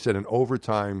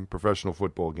overtime professional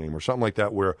football game or something like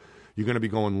that, where you're going to be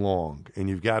going long and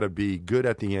you've got to be good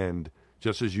at the end,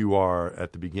 just as you are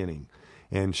at the beginning.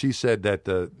 And she said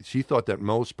that she thought that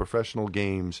most professional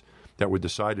games that were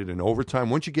decided in overtime,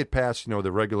 once you get past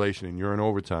the regulation and you're in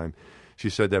overtime, she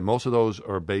said that most of those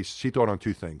are based, she thought, on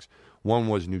two things. One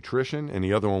was nutrition and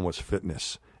the other one was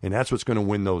fitness. And that's what's going to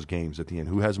win those games at the end.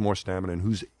 Who has more stamina and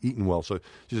who's eating well. So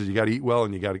she says you got to eat well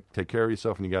and you got to take care of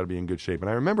yourself and you got to be in good shape.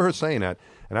 And I remember her saying that,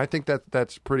 and I think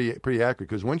that's pretty accurate,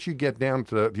 because once you get down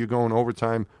to, if you're going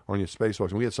overtime on your spacewalks,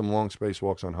 and we had some long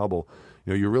spacewalks on Hubble,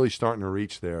 you're really starting to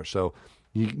reach there. So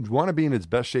you want to be in as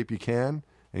best shape you can,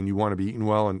 and you want to be eating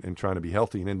well and trying to be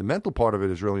healthy. And then the mental part of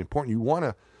it is really important. You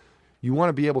want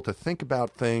to be able to think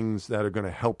about things that are going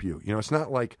to help you. It's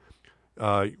not like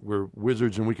we're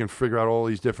wizards and we can figure out all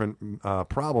these different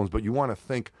problems, but you want to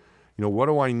think, what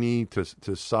do I need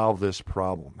to solve this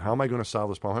problem? How am I going to solve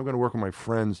this problem? How am I going to work with my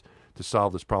friends to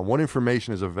solve this problem? What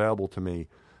information is available to me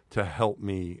to help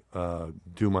me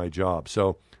do my job?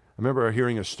 So I remember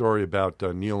hearing a story about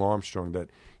Neil Armstrong, that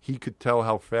he could tell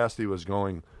how fast he was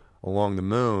going along the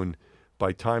moon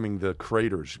by timing the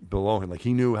craters below him. Like,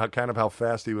 he knew how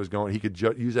fast he was going. He could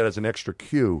use that as an extra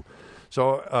cue.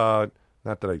 So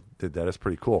not that I did that. That's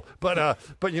pretty cool. But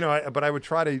I would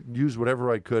try to use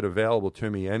whatever I could available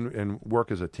to me and work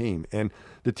as a team. And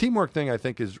the teamwork thing, I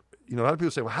think, is, a lot of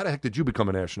people say, well, how the heck did you become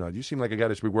an astronaut? You seem like a guy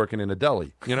that should be working in a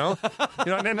deli, and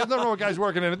there's nothing wrong with guys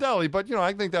working in a deli, but,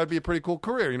 I think that would be a pretty cool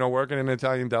career, working in an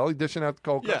Italian deli, dishing out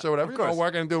Coca-Cola or whatever,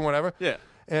 working and doing whatever. Yeah.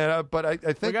 And but I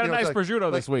think we got a nice prosciutto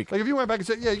this week. Like, if you went back and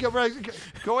said,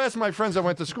 go ask my friends that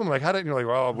went to school. I'm like, how did you're like,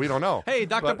 well, we don't know. Hey,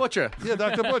 Dr. Butcher. Yeah,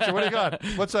 Dr. Butcher. What do you got?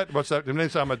 What's that? And they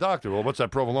say I'm a doctor. Well, what's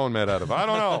that provolone made out of? I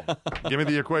don't know. Give me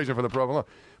the equation for the provolone.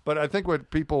 But I think what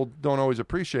people don't always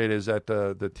appreciate is that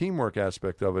the teamwork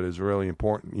aspect of it is really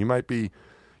important. You might be,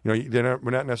 we're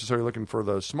not necessarily looking for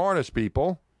the smartest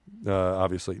people,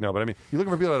 obviously. No, but I mean, you're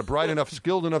looking for people that are bright enough,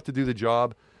 skilled enough to do the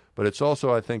job. But it's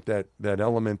also, I think, that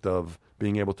element of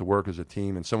being able to work as a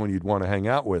team and someone you'd want to hang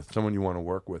out with, someone you want to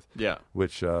work with. Yeah.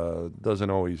 Which doesn't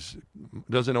always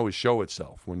show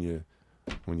itself when you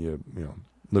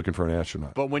looking for an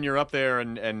astronaut. But when you're up there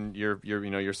and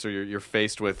you're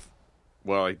faced with,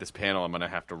 well, like, this panel, I'm going to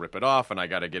have to rip it off and I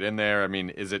got to get in there. I mean,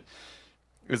 is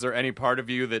there any part of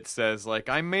you that says, like,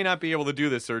 I may not be able to do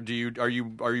this, or are you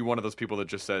one of those people that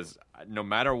just says, no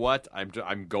matter what,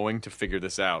 I'm going to figure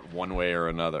this out one way or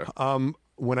another?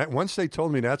 Once they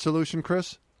told me that solution,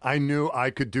 Chris, I knew I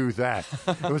could do that.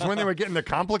 It was when they were getting the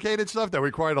complicated stuff that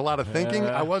required a lot of thinking.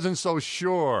 I wasn't so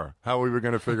sure how we were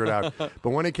going to figure it out. But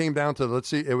when it came down to, they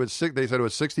said it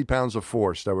was 60 pounds of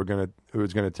force that it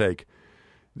was going to take.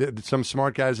 Some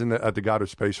smart guys at the Goddard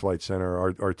Space Flight Center,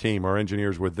 our team, our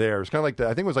engineers were there. It's kind of like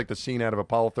I think it was like the scene out of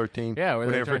Apollo 13. Yeah,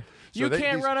 you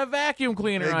can't run a vacuum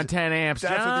cleaner on 10 amps,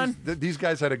 John. These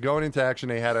guys had to go into action.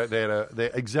 They had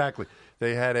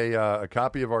a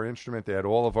copy of our instrument. They had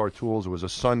all of our tools. It was a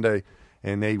Sunday,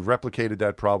 and they replicated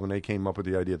that problem. They came up with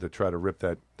the idea to try to rip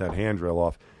that handrail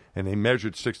off, and they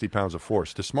measured 60 pounds of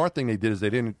force. The smart thing they did is they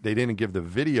didn't give the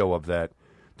video of that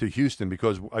to Houston,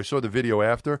 because I saw the video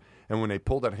after, and when they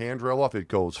pulled that handrail off, it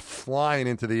goes flying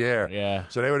into the air. Yeah.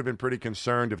 So they would have been pretty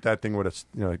concerned if that thing would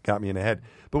have got me in the head.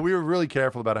 But we were really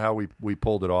careful about how we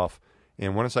pulled it off.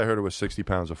 And once I heard it was 60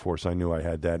 pounds of force, I knew I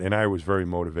had that, and I was very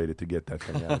motivated to get that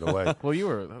thing out of the way. Well, you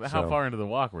were how far into the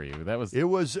walk were you? It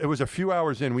was a few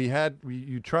hours in.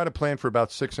 You try to plan for about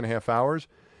 6.5 hours.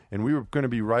 And we were going to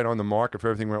be right on the mark if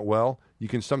everything went well.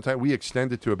 We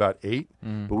extended to about 8,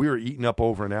 but we were eating up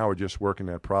over an hour just working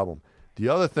that problem. The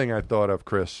other thing I thought of,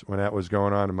 Chris, when that was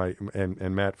going on,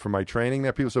 and Matt, for my training,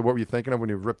 that people said, "What were you thinking of when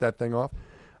you ripped that thing off?"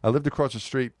 I lived across the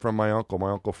street from my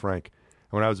Uncle Frank.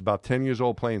 And when I was about 10 years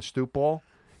old playing stoop ball,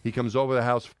 he comes over the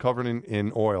house covered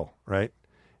in oil, right?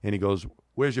 And he goes,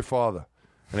 "Where's your father?"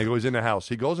 And I go, "He's in the house."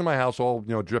 He goes in my house, all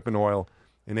dripping oil,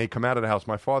 and they come out of the house.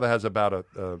 My father has about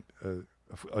a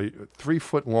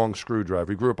 3-foot long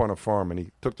screwdriver. He grew up on a farm, and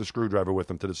he took the screwdriver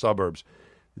with him to the suburbs,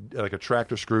 like a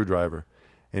tractor screwdriver.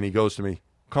 And he goes to me,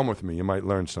 "Come with me, you might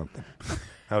learn something."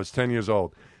 I was 10 years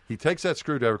old. He takes that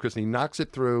screwdriver, Chris, and he knocks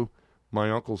it through my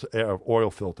uncle's oil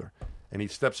filter, and he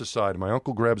steps aside. My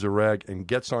uncle grabs a rag and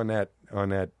gets on that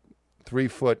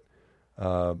 3-foot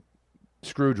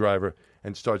screwdriver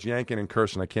and starts yanking and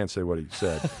cursing. I can't say what he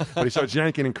said, but he starts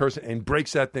yanking and cursing and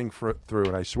breaks that thing through.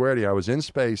 And I swear to you, I was in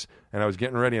space and I was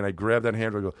getting ready, and I grabbed that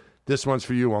handle and go, "This one's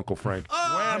for you, Uncle Frank."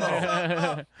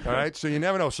 Whammo! All right, so you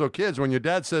never know. So kids, when your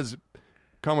dad says,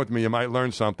 "Come with me, you might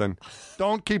learn something,"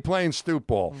 don't keep playing stoop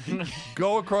ball.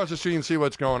 Go across the street and see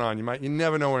what's going on. You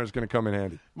never know when it's going to come in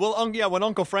handy. Well, when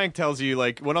Uncle Frank tells you,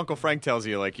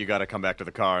 you got to come back to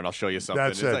the car and I'll show you something.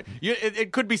 That's it.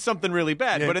 It could be something really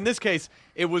bad, but in this case,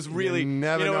 it was really,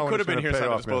 it could have been, here's how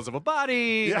to dispose of a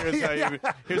body,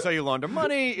 here's how you launder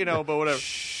money, but whatever.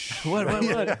 What?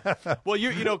 Well,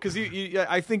 because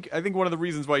I think one of the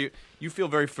reasons why you feel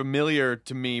very familiar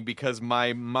to me because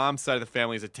my mom's side of the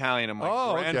family is Italian, and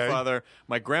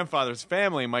my grandfather's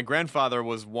family, my grandfather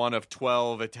was one of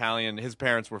 12 Italian. His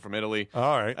parents were from Italy.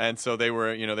 All right. And so they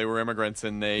were immigrants,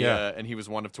 and and he was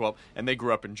one of 12, and they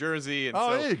grew up in Jersey. And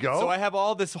there you go. So I have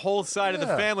all this whole side of the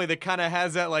family that kind of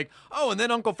has that, and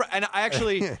then Uncle Frank, and I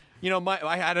actually.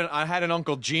 I had an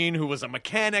Uncle Gene who was a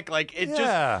mechanic. Just,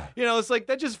 it's like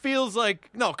that just feels like,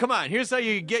 no, come on. Here's how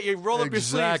you roll up your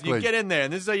sleeves, and you get in there,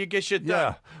 and this is how you get shit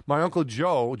done. Yeah, my Uncle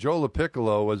Joe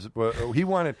LaPiccolo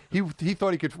he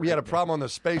thought he could. We had a problem on the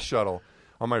space shuttle.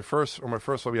 On my first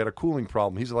flight, we had a cooling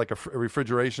problem. He's like a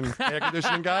refrigeration air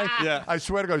conditioning guy. Yeah, I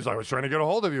swear to God, he's like, I was trying to get a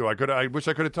hold of you. I wish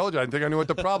I could have told you. I didn't think I knew what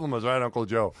the problem was. Right, Uncle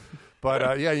Joe. But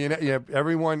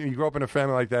everyone. You grow up in a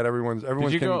family like that. Everyone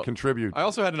can contribute. I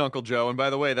also had an Uncle Joe, and by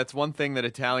the way, that's one thing that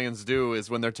Italians do is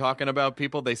when they're talking about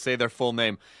people, they say their full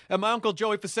name. And my Uncle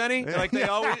Joey Faceni, they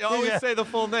always say the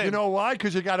full name. You know why?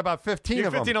 Because you got about 15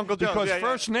 of them. 15 Uncle Joes. Because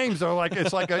first names are like it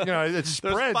spreads.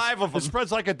 There's 5 of them. It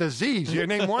spreads like a disease. You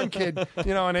name one kid, and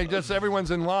everyone's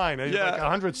in line. Like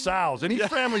 100 Sals, and each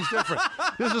family's different.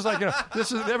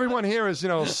 This is everyone here is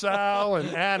Sal and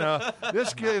Anna.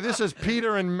 This is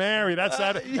Peter and Mary. That's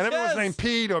that, and everyone's named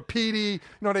Pete or Petey.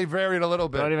 They varied a little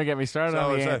bit. Don't even get me started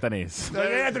on the Anthonys. The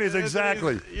Anthonys,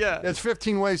 exactly. Yeah, there's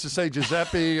 15 ways to say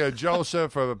Giuseppe,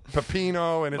 Joseph, or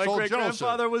Peppino, and it's all Joseph. My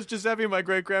great-grandfather was Giuseppe. My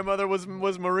great-grandmother was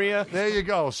Maria. There you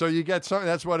go. So you get something.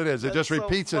 That's what it is. It just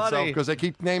repeats itself because they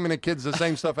keep naming the kids the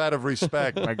same stuff out of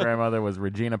respect. My grandmother was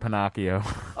Regina Pinocchio.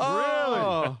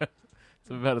 Oh. Really? It's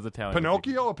about as Italian.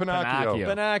 Pinocchio or Pinocchio?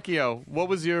 Pinocchio. What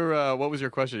was your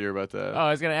question you were about to? Oh,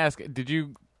 I was going to ask.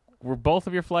 Were both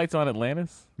of your flights on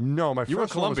Atlantis? No, my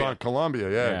first one was on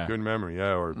Columbia. Yeah, good memory.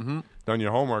 Yeah, or done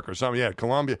your homework or something. Yeah,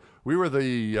 Columbia. We were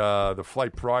the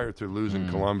flight prior to losing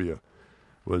Columbia.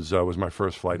 Was my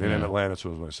first flight, and then Atlantis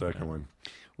was my second one.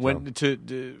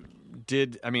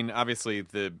 Obviously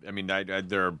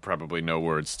there are probably no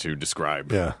words to describe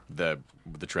the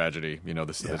tragedy.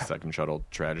 The second shuttle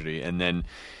tragedy, and then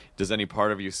does any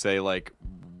part of you say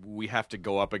we have to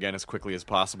go up again as quickly as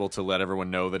possible to let everyone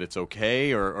know that it's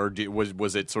okay, or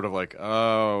was it sort of like,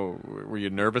 oh, were you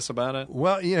nervous about it?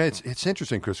 Well, it's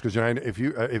interesting, Chris, because if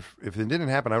it didn't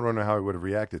happen, I don't know how I would have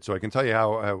reacted. So I can tell you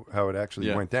how it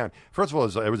actually went down. First of all,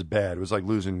 it was bad. It was like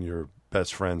losing your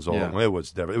best friends. It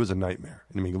was a nightmare.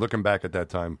 I mean, looking back at that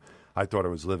time, I thought I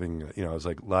was living, it was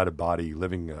like out of body,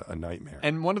 living a nightmare.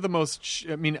 And one of the most,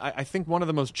 I think one of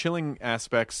the most chilling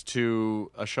aspects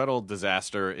to a shuttle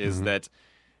disaster is that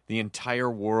the entire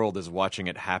world is watching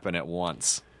it happen at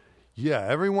once. Yeah,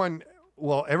 everyone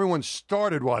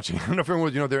started watching. I don't know if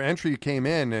everyone was, their entry came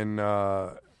in and,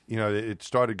 it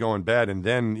started going bad, and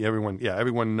then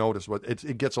everyone noticed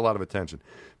it gets a lot of attention.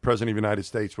 President of the United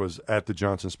States was at the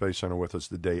Johnson Space Center with us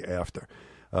the day after.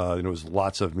 There was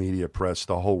lots of media press.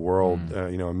 The whole world,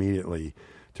 immediately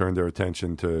turned their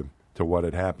attention to what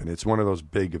had happened. It's one of those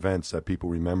big events that people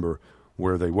remember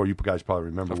where they were. You guys probably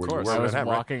remember where you were. I was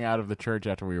walking out of the church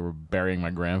after we were burying my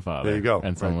grandfather. There you go.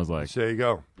 And someone was like, there you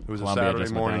go. It was Columbia a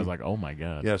Saturday morning. I was like, oh my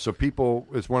God. Yeah, so people,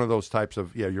 it's one of those types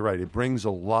of, you're right. It brings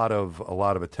a lot of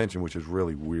attention, which is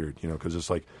really weird, because it's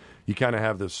like you kind of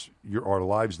have our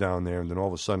lives down there, and then all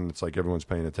of a sudden it's like everyone's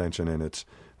paying attention, and it's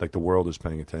like the world is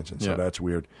paying attention. So that's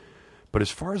weird. But as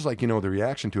far as the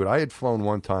reaction to it, I had flown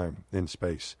one time in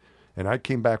space. And I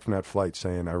came back from that flight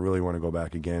saying, I really want to go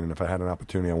back again. And if I had an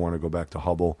opportunity, I want to go back to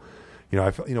Hubble.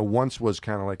 I felt, once was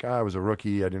kind of like, I was a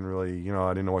rookie. I didn't really, I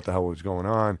didn't know what the hell was going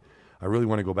on. I really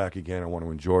want to go back again. I want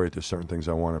to enjoy it. There's certain things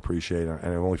I want to appreciate. And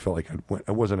I only felt like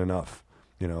it wasn't enough.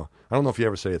 I don't know if you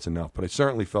ever say it's enough, but I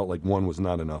certainly felt like one was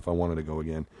not enough. I wanted to go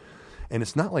again. And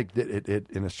it's not like it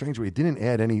in a strange way, it didn't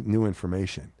add any new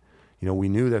information. We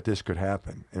knew that this could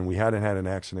happen. And we hadn't had an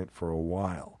accident for a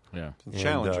while. Yeah.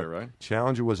 Challenger, right?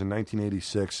 Challenger was in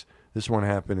 1986. This one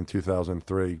happened in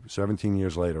 2003, 17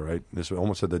 years later, right? This was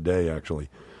almost at the day, actually.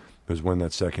 was when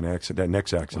that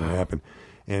next accident happened.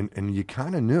 And you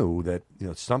kind of knew that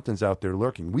something's out there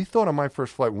lurking. We thought on my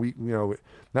first flight,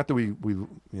 not that we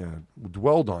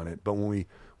dwelled on it, but when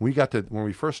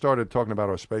we first started talking about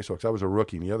our spacewalks, I was a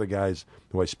rookie, and the other guys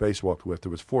who I spacewalked with, there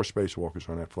was 4 spacewalkers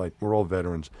on that flight. We're all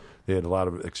veterans. They had a lot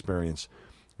of experience,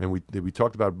 and we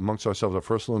talked about amongst ourselves. Our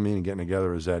first little meeting, getting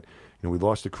together, is that we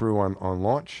lost the crew on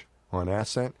launch, on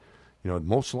ascent.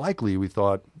 Most likely we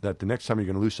thought that the next time you're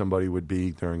going to lose somebody would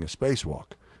be during a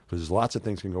spacewalk. Because lots of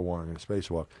things can go wrong in a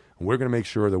spacewalk. And we're going to make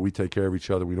sure that we take care of each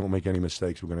other. We don't make any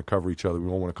mistakes. We're going to cover each other. We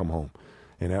don't want to come home.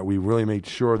 And that we really made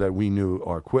sure that we knew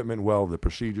our equipment well, the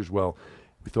procedures well.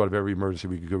 We thought of every emergency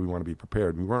we could. We want to be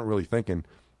prepared. We weren't really thinking.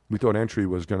 We thought entry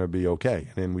was going to be okay.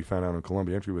 And then we found out in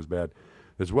Columbia entry was bad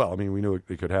as well. I mean, we knew it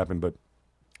could happen. But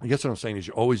I guess what I'm saying is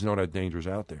you always know that danger's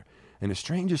out there. And the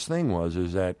strangest thing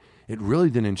is that it really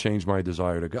didn't change my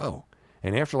desire to go.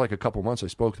 And after like a couple months, I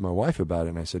spoke to my wife about it,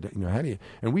 and I said, how do you?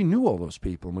 And we knew all those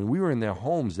people. I mean, we were in their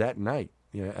homes that night,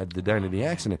 at the night of the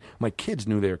accident. My kids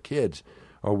knew their kids.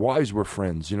 Our wives were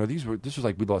friends. This was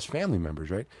like we lost family members,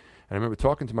 right? And I remember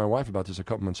talking to my wife about this a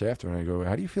couple months after, and I go,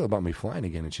 how do you feel about me flying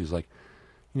again? And she's like,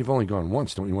 you've only gone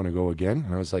once. Don't you want to go again?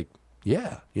 And I was like,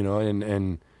 yeah,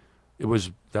 and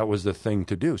that was the thing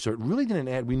to do. So it really didn't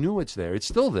add. We knew it's there. It's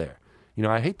still there.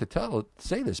 I hate to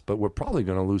say this, but we're probably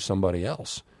going to lose somebody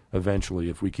else eventually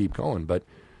if we keep going. But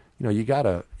you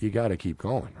gotta keep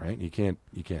going, right? You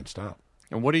can't stop.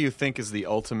 And what do you think is the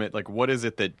ultimate, what is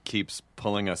it that keeps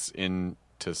pulling us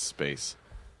into space?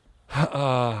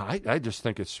 I just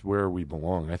think it's where we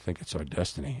belong. I think it's our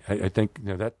destiny. I think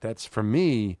that's, for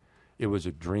me, it was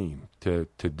a dream to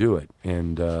do it.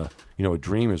 And a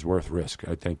dream is worth risk.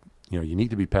 I think you need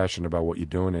to be passionate about what you're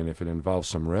doing, and if it involves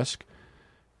some risk,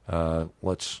 that's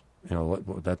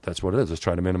what it is. Let's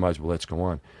try to minimize, but let's go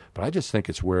on. But I just think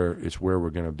it's where we're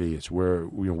going to be. It's where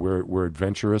we're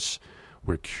adventurous,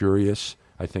 we're curious.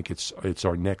 I think it's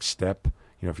our next step.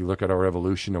 If you look at our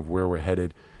evolution of where we're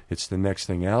headed, it's the next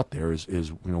thing out there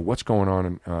is what's going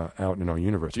on out in our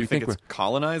universe. Do you think it's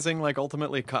colonizing,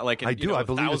 ultimately, I do. I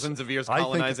believe thousands of years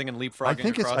colonizing and leapfrogging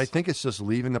across? I think it's just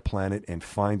leaving the planet and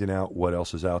finding out what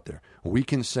else is out there. We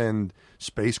can send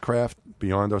spacecraft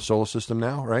beyond our solar system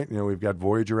now, right? We've got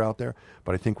Voyager out there,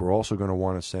 but I think we're also going to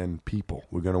want to send people.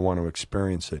 We're going to want to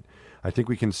experience it. I think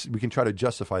we can try to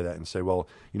justify that and say, well,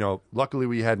 luckily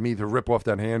we had me to rip off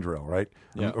that handrail, right?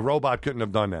 Yeah. A robot couldn't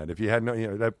have done that. If you had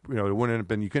it wouldn't have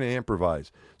been. You couldn't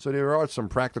improvise. So there are some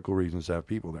practical reasons to have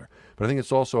people there. But I think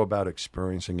it's also about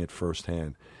experiencing it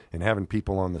firsthand and having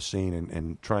people on the scene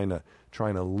and trying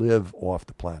to live off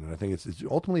the planet. I think it's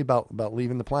ultimately about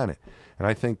leaving the planet. And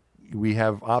I think we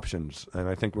have options, and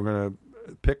I think we're going to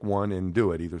pick one and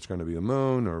do it. Either it's going to be the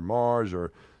moon or Mars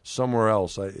or somewhere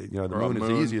else. The moon is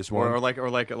the easiest one, or like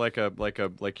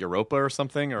Europa or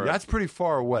something. Or that's pretty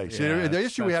far away. See, the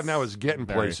issue we have now is getting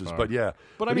places. Far. But yeah,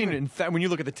 but I mean, when you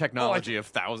look at the technology of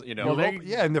thousands,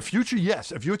 in the future,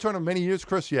 yes. If you're talking many years,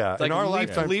 Chris, yeah, it's in our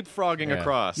lifetime, leapfrogging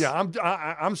across. Yeah,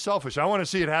 I'm selfish. I want to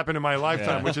see it happen in my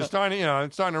lifetime, which is starting.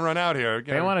 It's starting to run out here.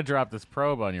 They want to drop this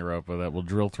probe on Europa that will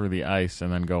drill through the ice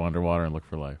and then go underwater and look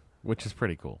for life, which is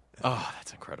pretty cool. Oh,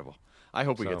 that's incredible. I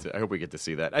hope we get to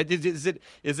see that.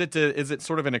 Is it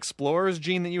sort of an explorer's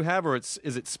gene that you have, or is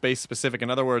it space specific? In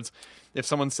other words, if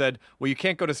someone said, "Well, you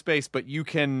can't go to space, but you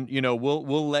can,"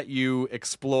 we'll let you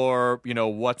explore,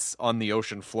 what's on the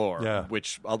ocean floor,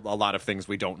 which a lot of things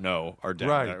we don't know are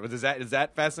down there. Does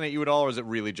that fascinate you at all, or is it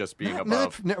really just being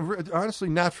above? Honestly,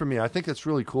 not for me. I think it's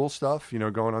really cool stuff,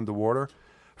 going underwater.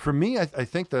 For me, I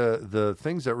think the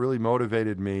things that really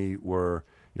motivated me were,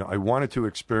 I wanted to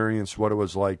experience what it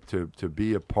was like to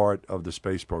be a part of the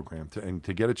space program, and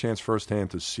to get a chance firsthand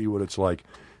to see what it's like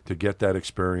to get that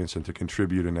experience and to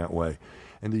contribute in that way.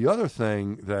 And the other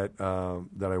thing that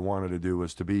I wanted to do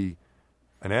was to be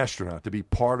an astronaut, to be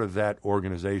part of that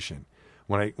organization.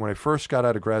 When I first got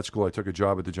out of grad school, I took a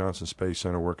job at the Johnson Space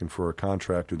Center working for a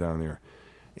contractor down there,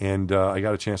 and I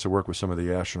got a chance to work with some of the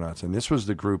astronauts. And this was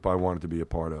the group I wanted to be a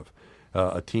part of.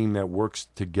 A team that works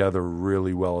together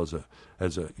really well as a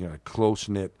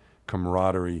close-knit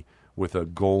camaraderie with a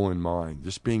goal in mind,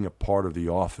 just being a part of the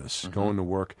office, going to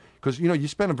work. Because, you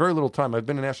spend a very little time. I've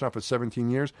been an astronaut for 17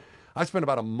 years. I spent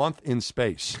about a month in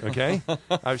space, okay?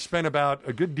 I've spent about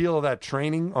a good deal of that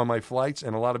training on my flights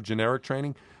and a lot of generic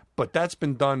training, but that's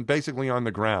been done basically on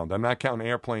the ground. I'm not counting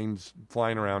airplanes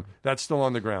flying around. That's still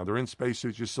on the ground. They're in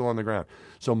spacesuits. You're still on the ground.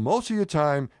 So most of your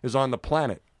time is on the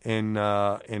planet. And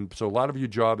so a lot of your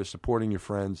job is supporting your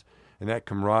friends and that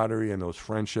camaraderie and those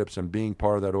friendships and being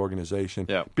part of that organization,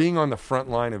 being on the front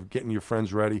line of getting your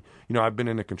friends ready. I've been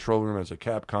in the control room as a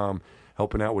Capcom,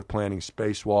 helping out with planning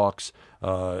spacewalks,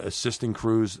 assisting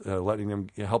crews,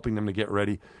 helping them to get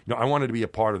ready. I wanted to be a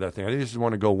part of that thing. I didn't just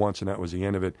want to go once and that was the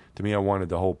end of it. To me, I wanted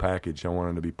the whole package. I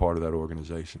wanted to be part of that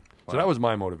organization. Wow. So that was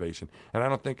my motivation. And I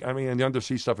don't think, and the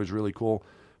undersea stuff is really cool,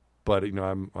 but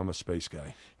I'm a space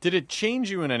guy. Did it change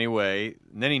you in any way,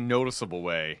 in any noticeable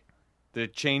way? Did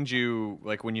it change you,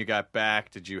 like when you got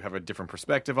back? Did you have a different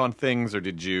perspective on things, or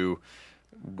did you?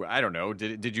 I don't know.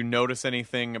 Did you notice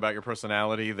anything about your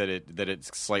personality that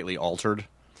it's slightly altered?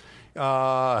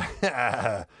 I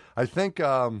think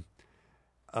you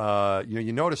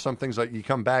notice some things, like you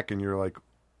come back and you're like,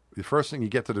 the first thing you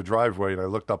get to the driveway, and I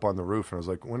looked up on the roof and I was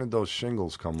like, when did those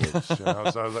shingles come loose? So I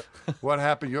was like, what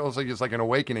happened? It's like an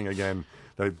awakening again.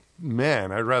 Like,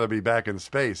 man, I'd rather be back in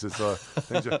space. It's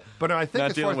but I think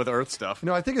not dealing with Earth stuff.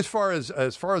 I think as far as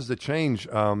the change,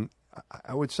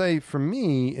 I would say for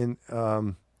me,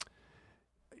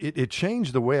 it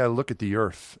changed the way I look at the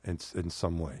Earth in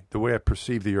some way, the way I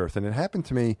perceive the Earth, and it happened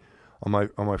to me on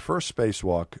my first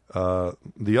spacewalk.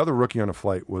 The other rookie on the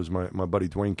flight was my buddy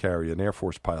Dwayne Carey, an Air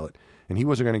Force pilot, and he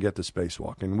wasn't going to get the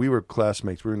spacewalk. And we were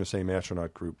classmates. We were in the same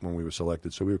astronaut group when we were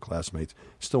selected, so we were classmates.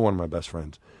 Still one of my best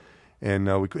friends. And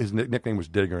his nickname was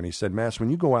Digger, and he said, Mass,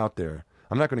 when you go out there,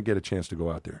 I'm not going to get a chance to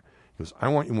go out there. He goes, I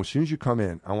want you, as soon as you come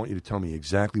in, I want you to tell me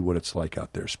exactly what it's like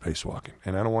out there spacewalking.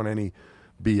 And I don't want any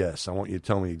BS. I want you to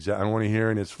tell me exactly. I don't want to hear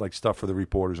any like stuff for the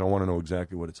reporters. I want to know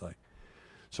exactly what it's like.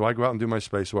 So I go out and do my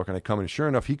spacewalk, and I come in. Sure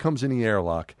enough, he comes in the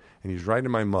airlock, and he's right in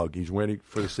my mug. He's waiting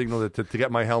for the signal to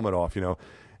get my helmet off, And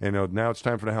now it's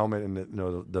time for the helmet, and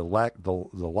the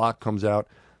lock comes out.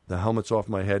 The helmet's off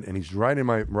my head, and he's right in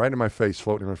my face,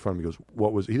 floating in front of me. He goes,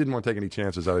 "What was?" He didn't want to take any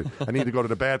chances. I need to go to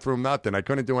the bathroom. Nothing. I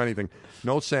couldn't do anything.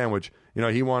 No sandwich.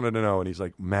 He wanted to know, and he's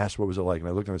like, "Mass, what was it like?" And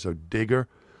I looked at him and said, "Digger,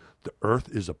 the Earth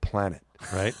is a planet,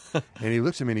 right?" And he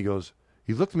looks at me and he goes,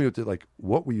 he looked at me with like,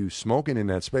 "What were you smoking in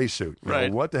that spacesuit? Right?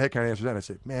 What the heck kind of answer that?" And I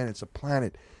said, "Man, it's a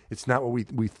planet. It's not what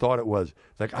we thought it was."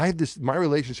 Like I had this. My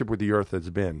relationship with the Earth has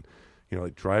been.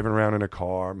 Like driving around in a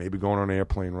car, maybe going on an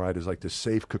airplane ride is like this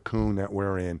safe cocoon that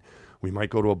we're in. We might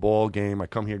go to a ball game. I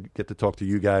come here, get to talk to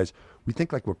you guys. We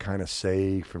think like we're kind of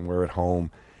safe and we're at home.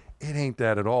 It ain't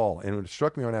that at all. And it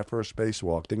struck me on that first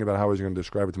spacewalk, thinking about how I was going to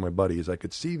describe it to my buddy, is I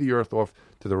could see the Earth off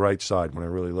to the right side when I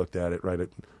really looked at it,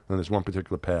 on this one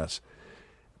particular pass.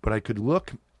 But I could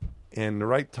look, in the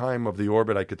right time of the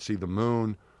orbit, I could see the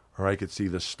moon, or I could see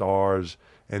the stars,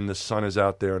 and the sun is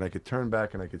out there, and I could turn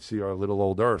back and I could see our little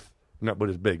old Earth. Not but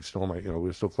it's big, still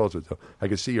we're still closer. So I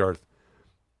could see Earth,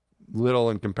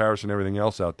 little in comparison to everything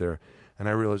else out there. And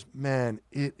I realized, man,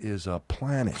 it is a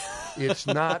planet. It's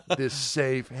not this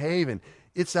safe haven.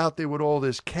 It's out there with all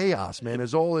this chaos, man.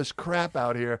 There's all this crap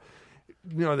out here.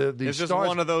 It's just stars,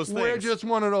 one of those things. We're just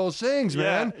one of those things,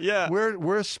 man. Yeah.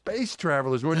 We're space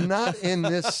travelers. We're not in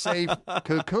this safe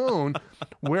cocoon.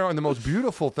 We're on the most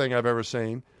beautiful thing I've ever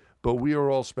seen. But we are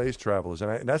all space travelers,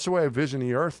 and that's the way I vision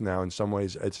the Earth now. In some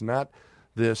ways, it's not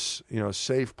this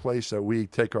safe place that we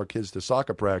take our kids to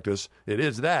soccer practice. It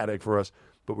is that for us,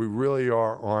 but we really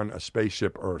are on a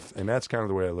spaceship Earth, and that's kind of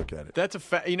the way I look at it. That's a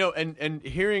fact, and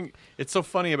hearing it's so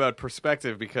funny about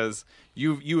perspective because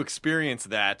you experience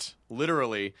that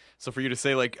literally. So for you to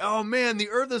say like, "Oh man, the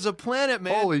Earth is a planet,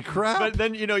 man!" Holy crap! But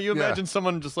then you imagine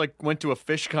someone just like went to a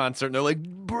Fish concert and they're like,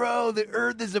 "Bro, the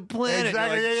Earth is a planet."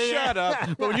 Exactly. Like, shut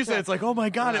up. But when you say it, it's like, "Oh my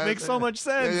god, it makes so much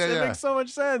sense." It makes so much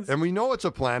sense. And we know it's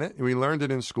a planet. We learned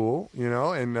it in school,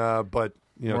 but.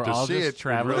 We're to all see just it,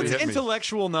 traveling. really It's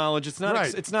intellectual knowledge. It's not.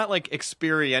 Right. It's not like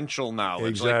experiential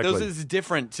knowledge. Exactly. Like those is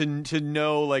different to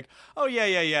know. Like, oh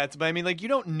yeah. But I mean, like you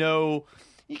don't know.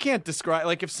 You can't describe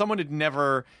like if someone's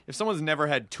never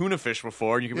had tuna fish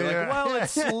before, and you can be like, well,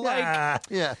 it's like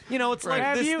it's like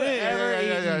Have this you thing. ever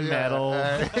eaten metal?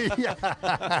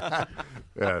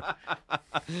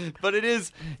 But it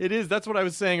is. That's what I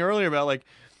was saying earlier about like.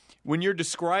 When you're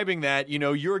describing that,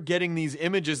 you're getting these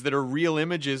images that are real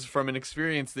images from an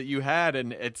experience that you had,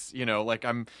 and it's, like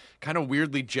I'm kind of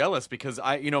weirdly jealous because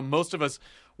most of us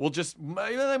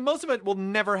most of it will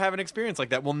never have an experience like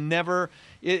that. We'll never.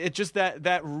 It's just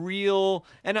that real,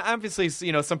 and obviously,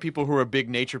 some people who are big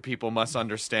nature people must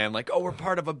understand, like, oh, we're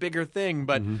part of a bigger thing,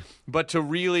 but to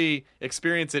really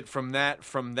experience it from that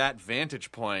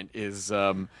vantage point is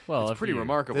it's pretty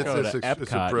remarkable. Go to it's a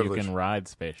Epcot, you privilege. can ride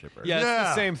Spaceship Earth. Yeah, it's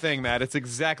the same thing, Matt. It's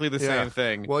exactly the same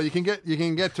thing. Well, you can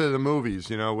get to the movies,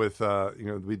 with the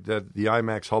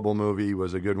IMAX Hubble movie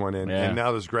was a good one, and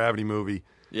now this Gravity movie.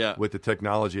 with the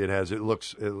technology it has. It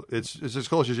looks it's as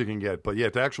close as you can get. But yeah,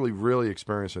 to actually really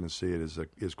experience it and see it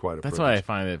is quite a. That's privilege. why I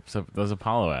find it. So those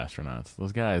Apollo astronauts,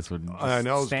 those guys would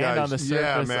just stand guys, on the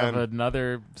surface man. of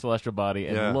another celestial body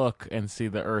and look and see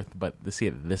the Earth, but to see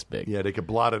it this big. Yeah, they could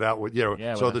blot it out with so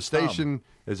with the a station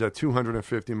is at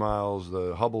 250 miles.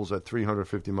 The Hubble's at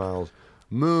 350 miles.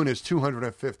 Moon is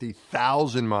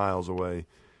 250,000 miles away.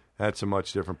 That's a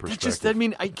much different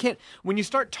perspective. I can't. When you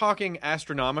start talking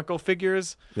astronomical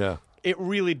figures, it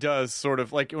really does sort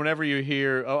of like whenever you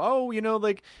hear,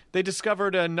 like they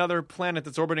discovered another planet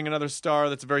that's orbiting another star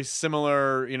that's very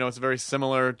similar. It's very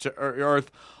similar to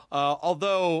Earth.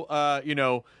 Although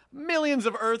millions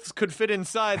of Earths could fit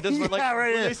inside this one. Like,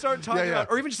 when they start talking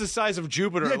about, or even just the size of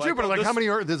Jupiter. Yeah, Jupiter, like how many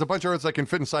Earths? There's a bunch of Earths that can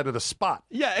fit inside of the spot.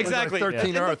 Yeah, exactly. Like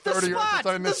 13 Earths, 30 Earths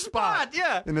in this spot.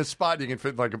 Yeah. In this spot, you can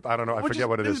fit I don't know, I forget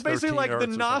what it is. It's basically like the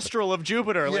nostril of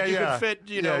Jupiter. Like you could fit,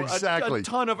 a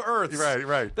ton of Earths.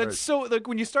 Right. That's so, like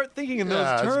when you start thinking in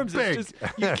those terms, it's just,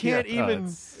 you can't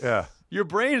even... Your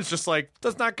brain is just like,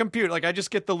 does not compute. Like, I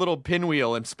just get the little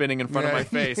pinwheel and spinning in front of my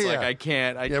face. Like, I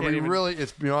can't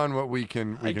it's beyond what we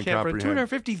can comprehend.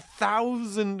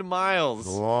 250,000 miles.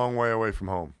 It's a long way away from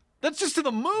home. That's just to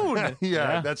the moon.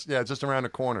 That's just around the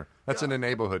corner. That's in the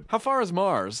neighborhood. How far is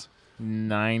Mars?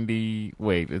 90.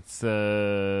 Wait, it's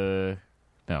no.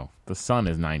 The sun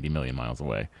is 90 million miles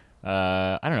away.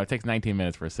 I don't know. It takes 19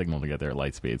 minutes for a signal to get there at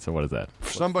light speed. So what is that?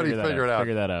 Somebody figure it out.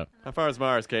 Figure that out. How far is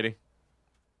Mars, Katie?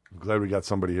 I'm glad we got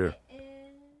somebody here.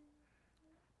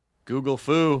 Google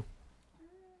foo.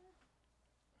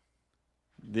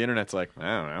 The internet's like, I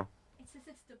don't know. It says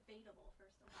it's debatable,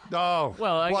 first of all. Oh,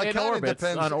 well, it orbits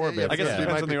on orbits. I guess it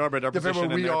depends on the orbit, our position,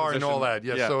 where we are and all that.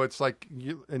 Yeah. So it's like,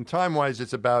 in time-wise,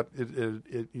 it's about,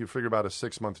 you figure about a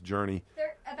 6-month journey.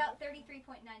 They're about 33.9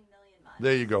 million miles.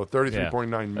 There you go, 33.9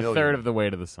 million. A third of the way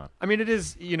to the sun. I mean, it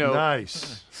is,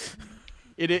 Nice.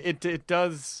 It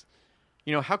does...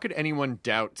 how could anyone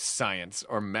doubt science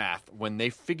or math when they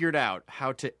figured out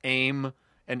how to aim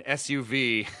an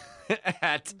SUV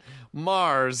at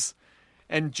Mars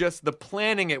and just the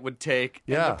planning it would take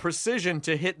and the precision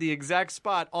to hit the exact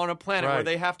spot on a planet where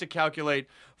they have to calculate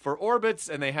for orbits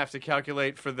and they have to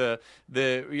calculate for the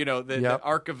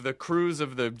arc of the cruise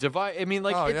of the device. I mean,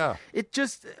 it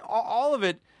just, all of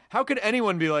it. How could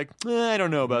anyone be like, I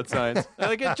don't know about science?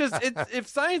 Like, if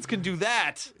science can do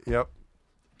that. Yep.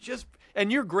 And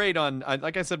you're great on,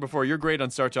 like I said before, you're great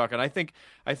on Star Talk, and I think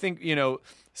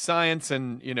science,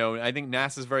 and I think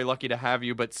NASA's very lucky to have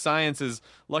you, but science is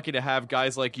lucky to have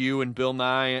guys like you and Bill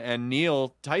Nye and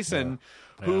Neil Tyson,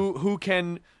 who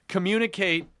can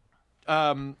communicate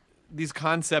these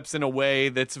concepts in a way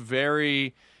that's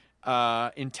very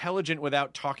intelligent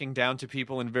without talking down to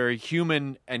people, and very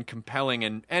human and compelling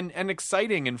and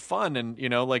exciting and fun, and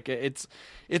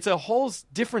it's a whole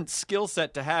different skill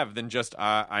set to have than just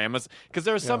I am because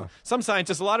there are some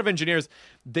scientists, a lot of engineers,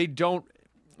 they don't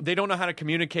know how to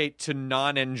communicate to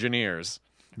non-engineers.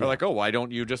 They're like, why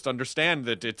don't you just understand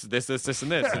that it's this,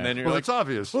 and this? And then you're like, it's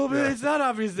obvious. Well, but it's not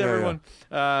obvious to everyone.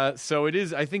 So it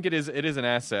is. I think it is an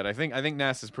asset. I think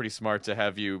NASA's pretty smart to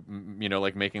have you,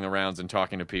 like making the rounds and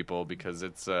talking to people, because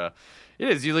it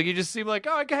is. You just seem like,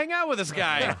 I can hang out with this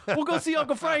guy. We'll go see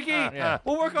Uncle Frankie.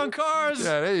 We'll work on cars.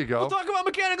 Yeah, there you go. We'll talk about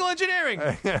mechanical engineering.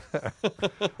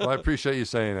 Well, I appreciate you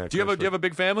saying that. Do you have a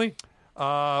big family?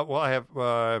 Well, I have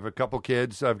a couple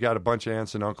kids. I've got a bunch of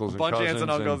aunts and uncles and cousins. Of aunts and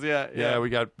uncles, yeah. We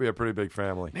got a pretty big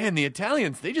family. Man, the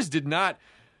Italians, they just did not.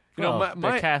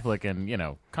 They're Catholic, and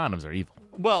condoms are evil.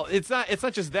 Well, it's not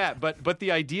just that, but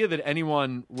the idea that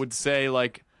anyone would say,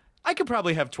 like, I could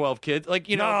probably have 12 kids, like,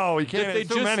 no, you can't. It's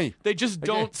too many. They just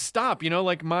don't stop.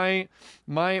 Like my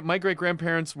great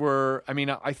grandparents were. I mean,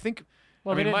 I think.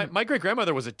 Well, my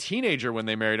great-grandmother was a teenager when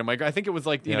they married him. I think it was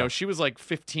like, she was like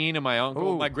 15, and my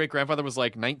uncle, my great-grandfather was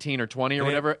like 19 or 20 or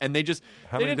whatever, and they just...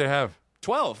 How many did they have?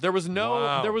 12. There was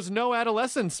no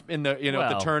adolescence in the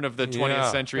the turn of the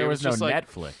 20th century. There was no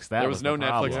Netflix. There was no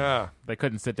Netflix. Yeah. They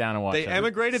couldn't sit down and watch. They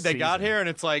emigrated, they got here, and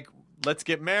it's like, let's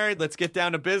get married, let's get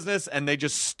down to business, and they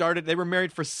just started. They were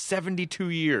married for 72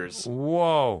 years.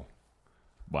 Whoa.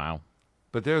 Wow.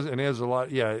 But there's a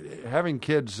lot, having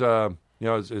kids...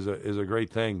 is a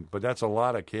great thing, but that's a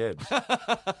lot of kids.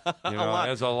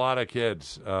 That's a lot of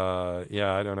kids. I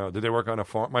don't know. Did they work on a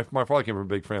farm? My father came from a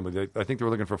big family. I think they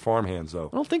were looking for farm hands, though.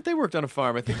 I don't think they worked on a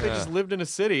farm. I think they just lived in a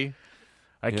city.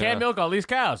 I can't milk all these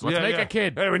cows. Let's make a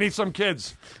kid. Hey, we need some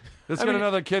kids. Let's get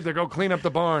another kid to go clean up the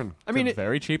barn. It's a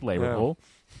very cheap labor pool.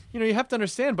 You have to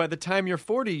understand, by the time you're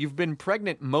 40, you've been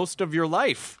pregnant most of your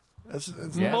life.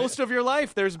 Most of your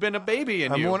life, there's been a baby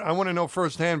in you. I want to know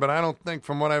firsthand, but I don't think,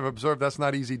 from what I've observed, that's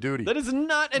not easy duty. That is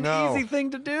not an easy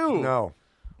thing to do. No.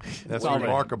 That's all they-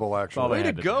 remarkable, all actually. they Way to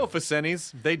had to go, do.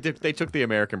 Facenis. They took the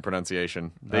American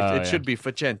pronunciation. It should be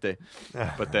Facente,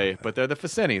 but they're the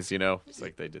Facenis. It's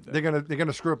like they did that. They're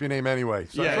gonna screw up your name anyway.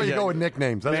 So that's why you go with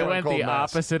nicknames. That's They what I went call the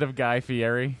mass. opposite of Guy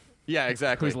Fieri, Yeah,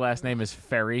 exactly. whose last name is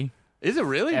Ferry. Is it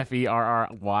really? Ferry. He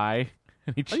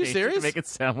Are you changed it serious? to make it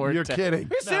sound more. You're kidding.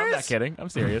 You're No, I'm not serious? kidding. I'm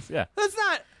serious. Yeah, That's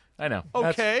not I know.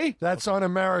 okay. That's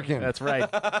un-American. That's right.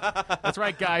 That's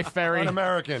right, Guy Ferry.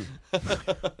 un-American.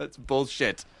 That's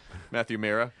bullshit. Matthew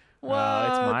Mira. It's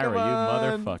Myra, Come you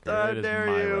on. motherfucker. How It is dare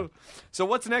Myra. you? So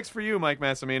what's next for you, Mike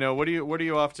Massimino? What are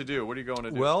you off to do? What are you going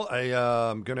to do? Well,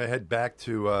 I'm going to head back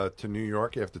to New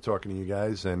York after talking to you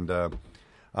guys, and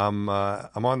I'm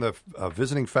on the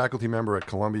visiting faculty member at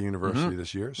Columbia University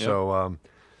this year. So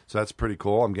that's pretty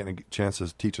cool. I'm getting a chance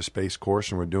to teach a space course,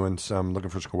 and we're doing looking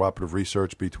for some cooperative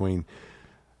research between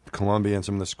Columbia and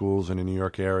some of the schools in the New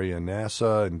York area and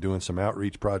NASA, and doing some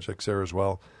outreach projects there as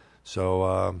well.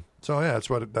 So yeah, that's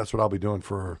what I'll be doing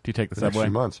for Do you take the next subway?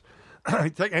 few months. I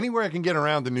take anywhere I can get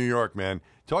around to New York, man.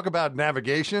 Talk about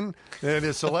navigation. It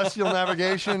is celestial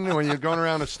navigation when you're going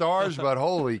around the stars, but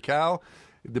holy cow.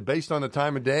 Based on the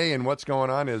time of day and what's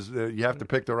going on, is you have to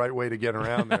pick the right way to get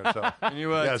around there. So,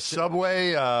 you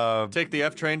subway. take the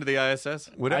F train to the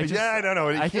ISS? Whatever. I don't know.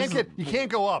 You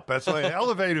can't go up. That's why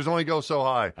elevators only go so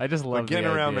high. I just love But getting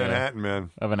the around idea Manhattan,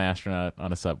 man. of an astronaut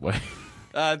on a subway.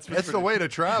 It's the way to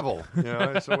travel.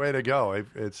 It's the way to go.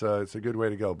 It's a good way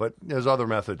to go. But there's other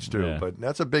methods too. Yeah. But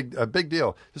that's a big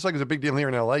deal. Just like it's a big deal here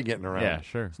in L.A. getting around. Yeah,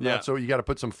 sure. It's not so you got to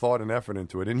put some thought and effort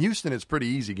into it. In Houston, it's pretty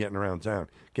easy getting around town.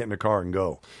 Get in the car and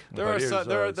go. There But are here's, some,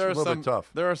 there it's are a little some bit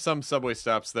tough. There are some subway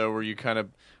stops though where you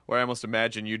where I almost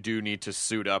imagine you do need to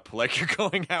suit up, like you're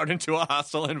going out into a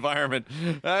hostile environment.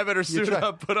 I better suit try-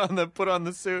 up, put on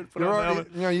the suit, put You're on the already,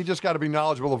 helmet. you just got to be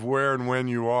knowledgeable of where and when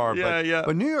you are. Yeah.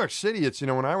 But New York City, it's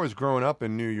when I was growing up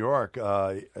in New York,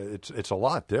 it's a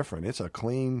lot different. It's a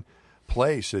clean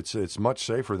place. It's much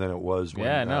safer than it was when,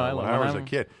 Yeah, no, when I was a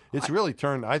kid. It's really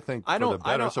turned, I think, for the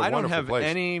better. It's a I don't wonderful have place.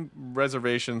 any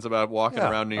reservations about walking Yeah.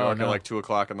 around New Oh, York no. at like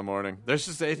 2:00 in the morning. There's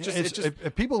just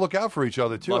If people look out for each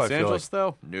other too. Los I feel Angeles like.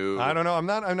 though. No, I don't know. I'm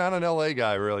not an LA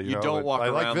guy really. You know, don't but walk I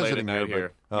like around late at visiting night there,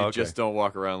 here. but- You okay. just don't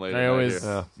walk around late. I at always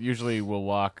night here. usually will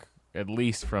walk at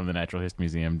least from the Natural History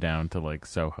Museum down to like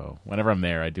Soho. Whenever I'm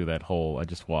there, I do that whole. I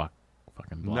just walk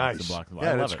fucking blocks Nice. and blocks and blocks. Yeah,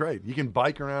 I love that's it. great. You can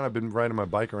bike around. I've been riding my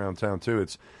bike around town too.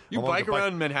 You I'm on bike the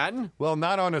around Manhattan? Well,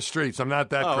 not on the streets. I'm not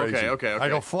that Oh, crazy. okay. I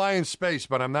go fly in space,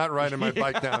 but I'm not riding my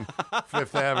bike down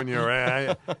Fifth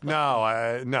Avenue.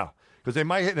 No. Because there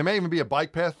may even be a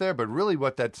bike path there, but really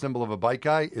what that symbol of a bike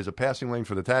guy is a passing lane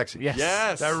for the taxi.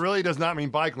 Yes. That really does not mean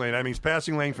bike lane. That means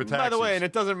passing lane for taxis. By the way, and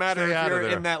it doesn't matter Stay if out of you're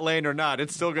there. in that lane or not.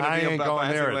 It's still going I to be ain't a going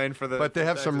passing there. lane for the. But they for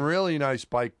have the some taxis. really nice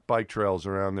bike trails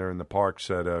around there in the parks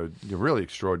that are really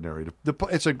extraordinary.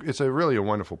 It's a really a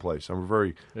wonderful place. I'm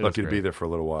very lucky to be great. there for a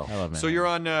little while. I love it. So you're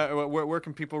on. Where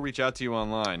can people reach out to you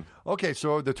online? Okay,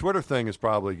 so the Twitter thing is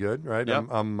probably good, right? Yep.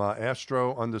 I'm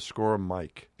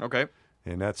Astro_Mike. Okay.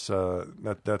 And that's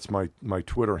my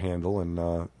Twitter handle,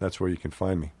 and that's where you can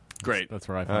find me. Great. That's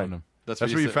where I All found right. him. That's where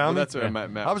you said- found well, me? That's where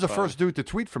Matt I was the found first me. dude to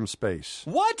tweet from space.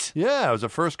 What? Yeah, I was the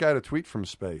first guy to tweet from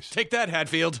space. Take that,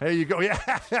 Hatfield. There you go. Yeah.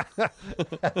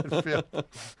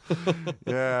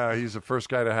 Yeah, he's the first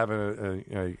guy to have a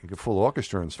full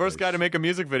orchestra in space. First guy to make a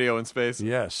music video in space.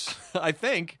 Yes. I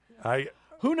think. I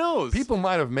Who knows? People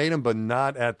might have made him, but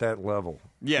not at that level.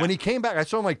 Yeah. When he came back, I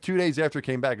saw him like 2 days after he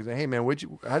came back. He said, "Hey man,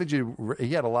 how did you?" He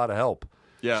had a lot of help.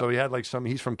 Yeah. So he had like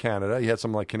he's from Canada. He had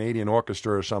some like Canadian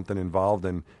orchestra or something involved,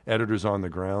 and editors on the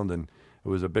ground, and it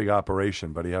was a big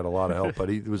operation. But he had a lot of help. But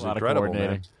he was A lot of incredible,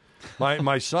 man.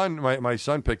 coordinating. My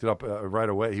son picked it up right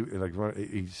away.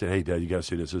 He said, "Hey Dad, you got to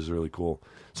see this. This is really cool."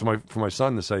 So for my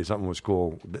son to say something was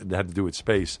cool that had to do with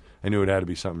space, I knew it had to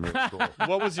be something really cool.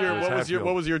 What was your Hatfield.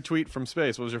 what was your tweet from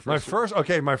space? What was your first?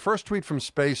 My first tweet from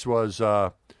space was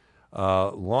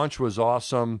launch was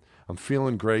awesome. I'm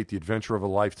feeling great. The adventure of a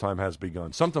lifetime has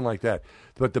begun. Something like that.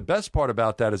 But the best part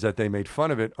about that is that they made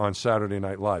fun of it on Saturday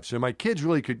Night Live. So my kids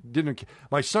really didn't.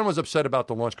 My son was upset about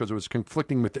the launch because it was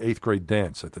conflicting with the 8th grade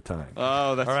dance at the time.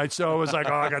 Oh, that's all right. So it was like,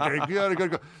 I got to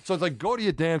go. So it's like, go to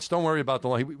your dance. Don't worry about the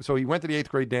launch. So he went to the 8th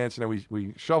grade dance, and then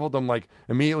we shoveled him like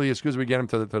immediately as soon as we get him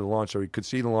to the launch, so he could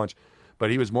see the launch. But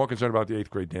he was more concerned about the 8th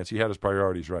grade dance. He had his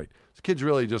priorities right. The kids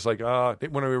really just like, when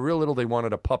they were real little, they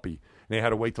wanted a puppy. And they had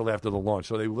to wait till after the launch.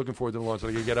 So they were looking forward to the launch so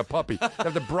they could get a puppy. They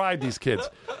have to bribe these kids.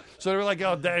 So they were like,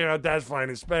 Dad's flying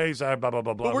in space, blah, blah, blah,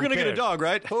 blah. But we're going to get a dog,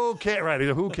 right? Who cares? Right.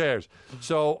 Who cares?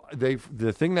 So the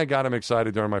thing that got him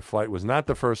excited during my flight was not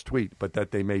the first tweet, but that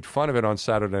they made fun of it on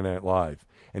Saturday Night Live.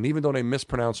 And even though they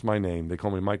mispronounced my name, they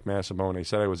called me Mike Massimino. They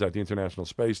said I was at the International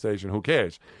Space Station. Who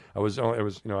cares? It was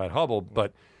at Hubble,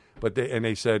 but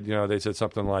they said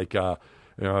something like,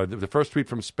 the first tweet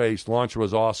from space, launch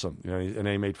was awesome. And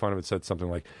they made fun of it, said something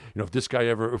like,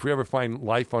 if we ever find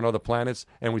life on other planets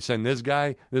and we send this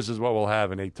guy, this is what we'll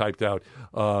have. And they typed out,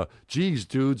 geez,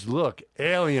 dudes, look,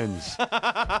 aliens.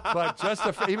 But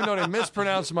even though they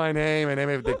mispronounced my name,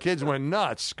 and the kids went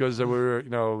nuts because it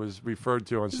was referred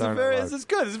to on Saturday Night Live. This is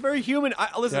good. This is very human.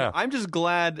 I'm just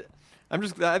glad. I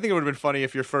think it would have been funny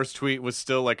if your first tweet was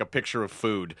still like a picture of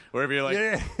food, wherever you're like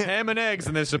ham and eggs,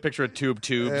 and there's a picture of tubes.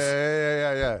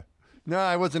 Yeah. No,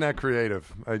 I wasn't that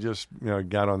creative. I just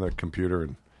got on the computer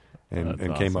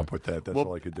and came up with that. That's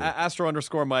all I could do.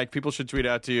 Astro_Mike. People should tweet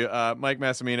out to you. Mike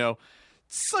Massimino.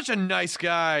 Such a nice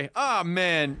guy. Oh,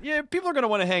 man. Yeah, people are going to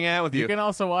want to hang out with you. You can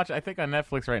also watch, I think on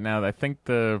Netflix right now, I think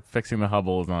the Fixing the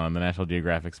Hubble is on the National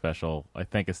Geographic special. I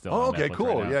think is still on Netflix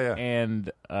cool. Right now. Yeah. And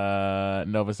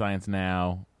Nova Science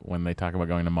Now, when they talk about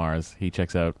going to Mars, he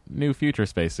checks out new future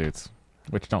spacesuits,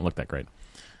 which don't look that great.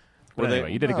 But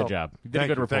anyway, you did a good job. You did a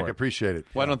good report. Thank you. Appreciate it.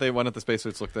 Why don't the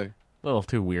spacesuits look there? A little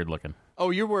too weird looking. Oh,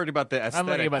 you're worried about the aesthetic. I'm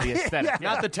worried about the aesthetic.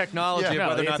 Not the technology of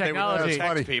whether or not they would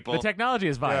protect people. The technology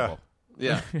is viable.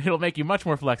 Yeah. It'll make you much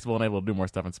more flexible and able to do more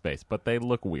stuff in space, but they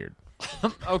look weird.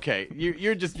 Okay,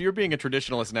 you're being a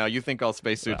traditionalist now. You think all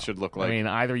spacesuits should look like? I mean,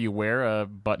 either you wear a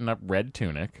button-up red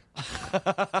tunic,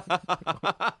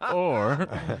 or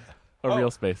a real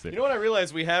spacesuit. You know what I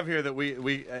realized we have here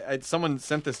that someone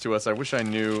sent this to us. I wish I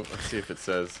knew. Let's see if it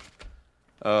says.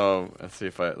 Oh, let's see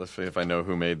if I know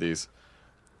who made these.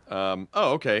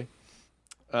 Okay.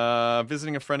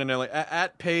 Visiting a friend in LA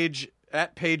at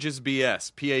Pages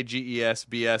BS, Pages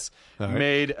BS,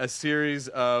 made a series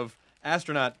of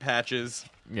astronaut patches.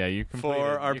 Yeah, you completed,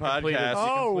 for our podcast.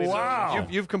 Oh, wow.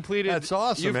 You've completed. That's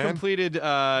awesome, You've man. completed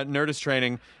Nerdist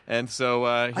training, and so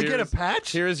I get a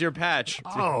patch? Here's your patch.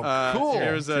 Oh, cool.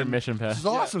 Here's your mission patch. This is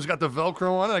awesome. It's got the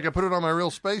Velcro on it. I can put it on my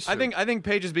real spacesuit. I think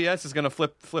Pages BS is going to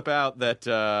flip out that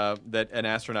an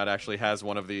astronaut actually has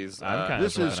one of these.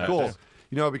 This is cool.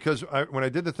 Because when I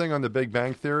did the thing on the Big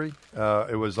Bang Theory,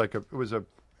 it was a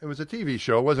TV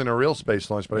show. It wasn't a real space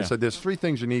launch, but I said there's 3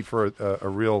 things you need for a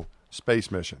real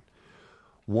space mission.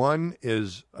 One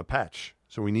is a patch.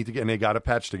 So we need to and they got a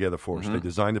patch together for us. They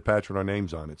designed a patch with our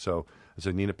names on it. So I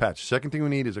said, need a patch. Second thing we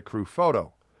need is a crew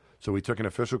photo. So we took an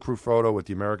official crew photo with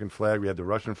the American flag. We had the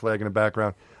Russian flag in the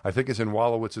background. I think it's in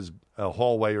Wolowitz's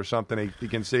hallway or something. You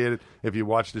can see it if you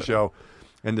watch the show.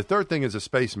 And the third thing is a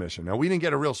space mission. Now, we didn't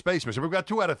get a real space mission. We've got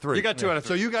 2 out of 3. You got 2 out of 3.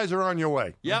 So you guys are on your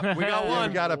way. Yep, we got one.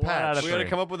 We got a patch. We got to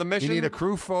come up with a mission. You need a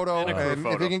crew photo. And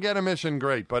if you can get a mission,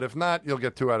 great. But if not, you'll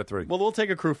get 2 out of 3. Well, we'll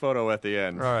take a crew photo at the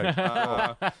end. All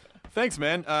right. Thanks,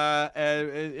 man.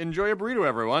 Enjoy your burrito,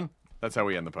 everyone. That's how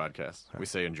we end the podcast. We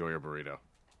say enjoy your burrito.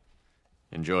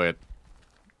 Enjoy it.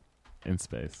 In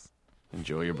space.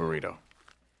 Enjoy your burrito.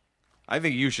 I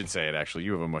think you should say it, actually.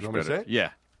 You have a much better... Want me to say it?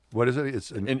 Yeah. What is it?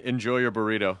 It's enjoy your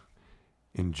burrito.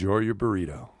 Enjoy your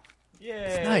burrito.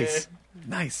 Yeah. It's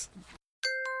nice.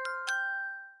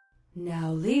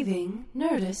 Now leaving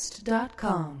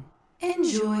Nerdist.com.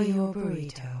 Enjoy your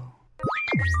burrito.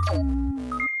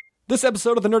 This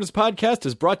episode of the Nerdist Podcast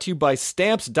is brought to you by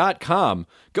Stamps.com.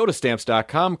 Go to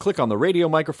Stamps.com, click on the radio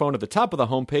microphone at the top of the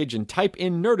homepage, and type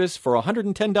in Nerdist for a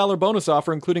 $110 bonus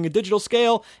offer, including a digital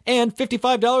scale and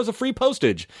 $55 of free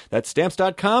postage. That's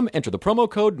Stamps.com. Enter the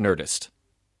promo code Nerdist.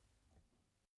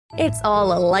 It's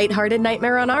all a lighthearted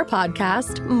nightmare on our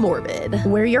podcast, Morbid.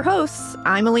 We're your hosts.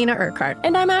 I'm Alina Urquhart.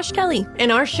 And I'm Ash Kelly. And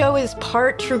our show is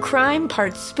part true crime,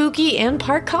 part spooky, and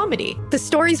part comedy. The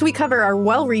stories we cover are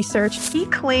well-researched. He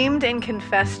claimed and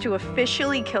confessed to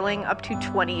officially killing up to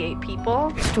 28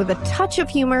 people. With a touch of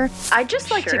humor. I'd just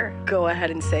like to go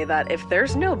ahead and say that if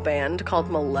there's no band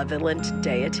called Malevolent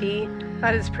Deity,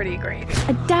 that is pretty great.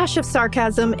 A dash of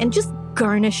sarcasm and just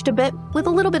garnished a bit with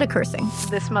a little bit of cursing.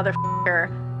 This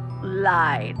motherfucker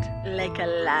lied like a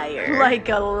liar. Like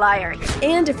a liar.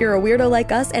 And if you're a weirdo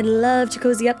like us and love to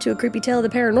cozy up to a creepy tale of the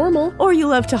paranormal, or you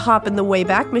love to hop in the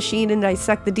Wayback Machine and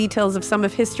dissect the details of some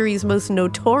of history's most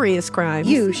notorious crimes,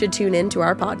 you should tune in to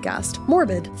our podcast,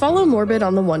 Morbid. Follow Morbid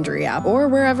on the Wondery app or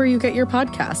wherever you get your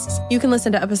podcasts. You can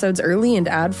listen to episodes early and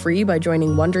ad-free by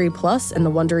joining Wondery Plus in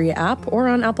the Wondery app or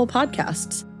on Apple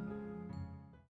Podcasts.